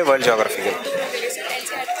geography के लिए, वर्ल्ड ज्योग्राफी के लिए.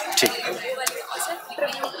 ठीक,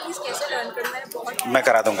 मैं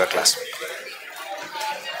करा दूंगा क्लास.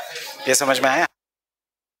 ये समझ में आया?